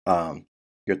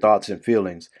your thoughts and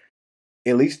feelings,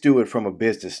 at least do it from a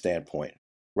business standpoint,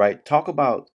 right? Talk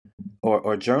about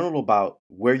or journal about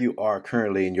where you are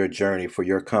currently in your journey for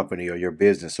your company or your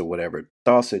business or whatever,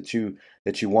 thoughts that you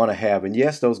want to have. And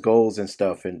yes, those goals and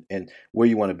stuff and where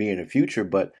you want to be in the future,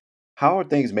 but how are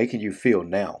things making you feel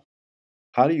now?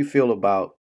 How do you feel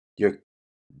about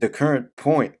the current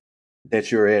point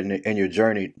that you're at in your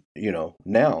journey,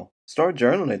 now? Start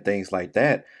journaling things like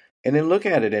that and then look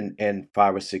at it in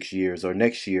 5 or 6 years or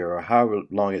next year or however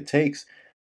long it takes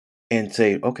and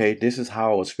say, okay, this is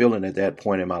how I was feeling at that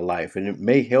point in my life. And it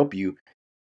may help you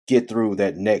get through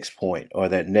that next point or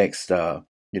that next, that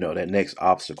next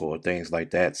obstacle or things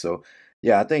like that. So,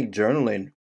 yeah, I think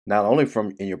journaling, not only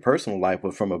from in your personal life,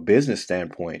 but from a business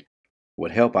standpoint,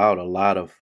 would help out a lot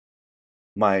of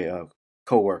my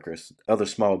coworkers, other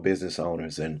small business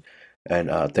owners and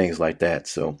things like that.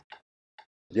 So,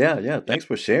 yeah. Thanks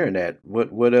for sharing that.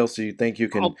 What else do you think you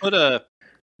can?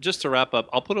 Just to wrap up,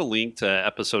 I'll put a link to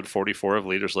episode 44 of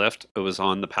Leaders Lift. It was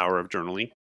on the power of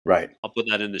journaling. Right. I'll put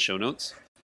that in the show notes.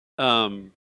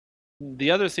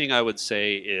 The other thing I would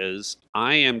say is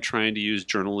I am trying to use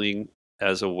journaling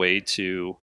as a way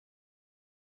to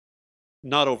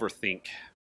not overthink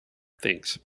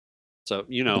things. So,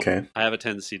 I have a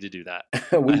tendency to do that.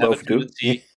 We both do.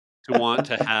 To want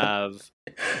to have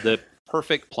the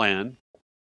perfect plan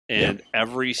and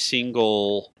every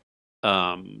single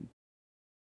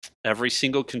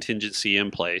contingency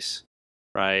in place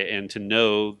right? And to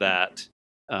know that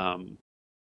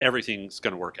everything's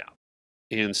going to work out.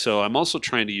 And so I'm also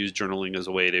trying to use journaling as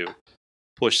a way to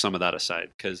push some of that aside,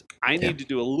 because I need to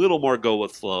do a little more go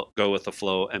with the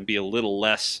flow, and be a little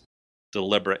less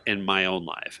deliberate in my own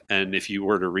life. And if you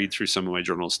were to read through some of my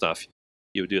journal stuff,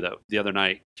 you would do that. The other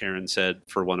night, Karen said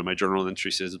for one of my journal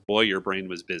entries, says, "Boy, your brain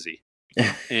was busy,"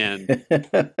 and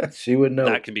she would know.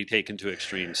 That can be taken to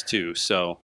extremes too.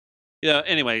 So, yeah.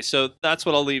 Anyway, so that's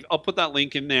what I'll leave. I'll put that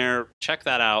link in there. Check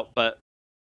that out, but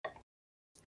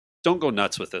don't go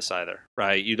nuts with this either,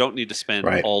 right? You don't need to spend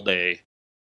all day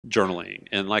journaling.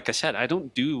 And like I said, I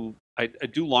do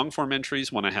long form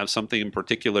entries when I have something in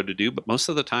particular to do, but most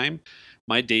of the time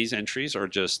my day's entries are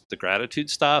just the gratitude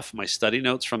stuff, my study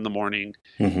notes from the morning,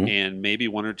 and maybe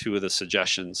one or two of the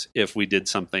suggestions if we did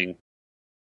something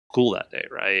cool that day,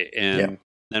 right? And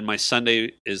then my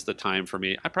Sunday is the time for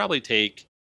me. I probably take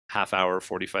half hour,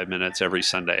 45 minutes every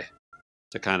Sunday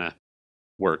to kind of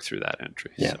work through that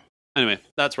entry. Yeah. So anyway,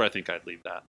 that's where I think I'd leave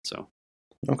that. So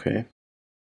okay.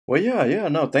 Well,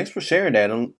 no, thanks for sharing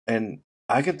that, and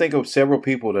I can think of several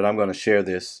people that I'm going to share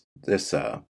this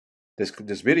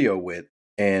video with,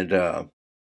 and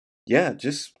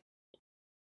just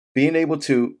being able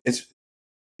to, it's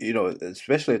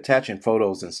especially attaching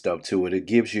photos and stuff to it. It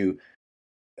gives you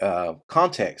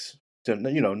context to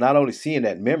not only seeing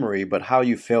that memory, but how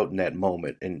you felt in that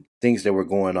moment and things that were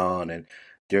going on and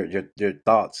their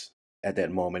thoughts at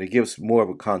that moment. It gives more of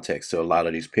a context to a lot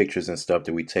of these pictures and stuff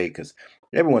that we take, because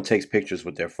everyone takes pictures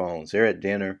with their phones. They're at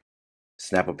dinner,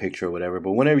 snap a picture or whatever.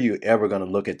 But whenever you're ever going to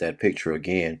look at that picture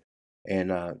again,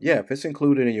 and if it's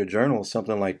included in your journal or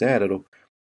something like that, it'll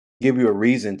give you a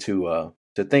reason to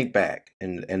think back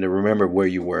and to remember where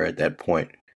you were at that point,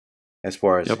 as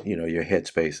far as your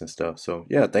headspace and stuff. So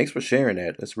thanks for sharing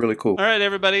that. That's really cool. All right,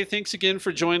 everybody. Thanks again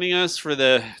for joining us for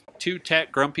the 2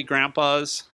 tech grumpy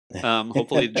grandpas.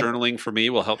 Hopefully journaling for me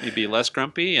will help me be less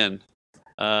grumpy. And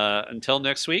until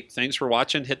next week, thanks for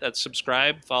watching. Hit that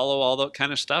subscribe, follow, all that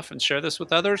kind of stuff, and share this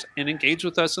with others, and engage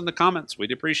with us in the comments.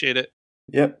 We'd appreciate it.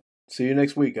 Yep. See you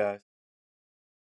next week, guys.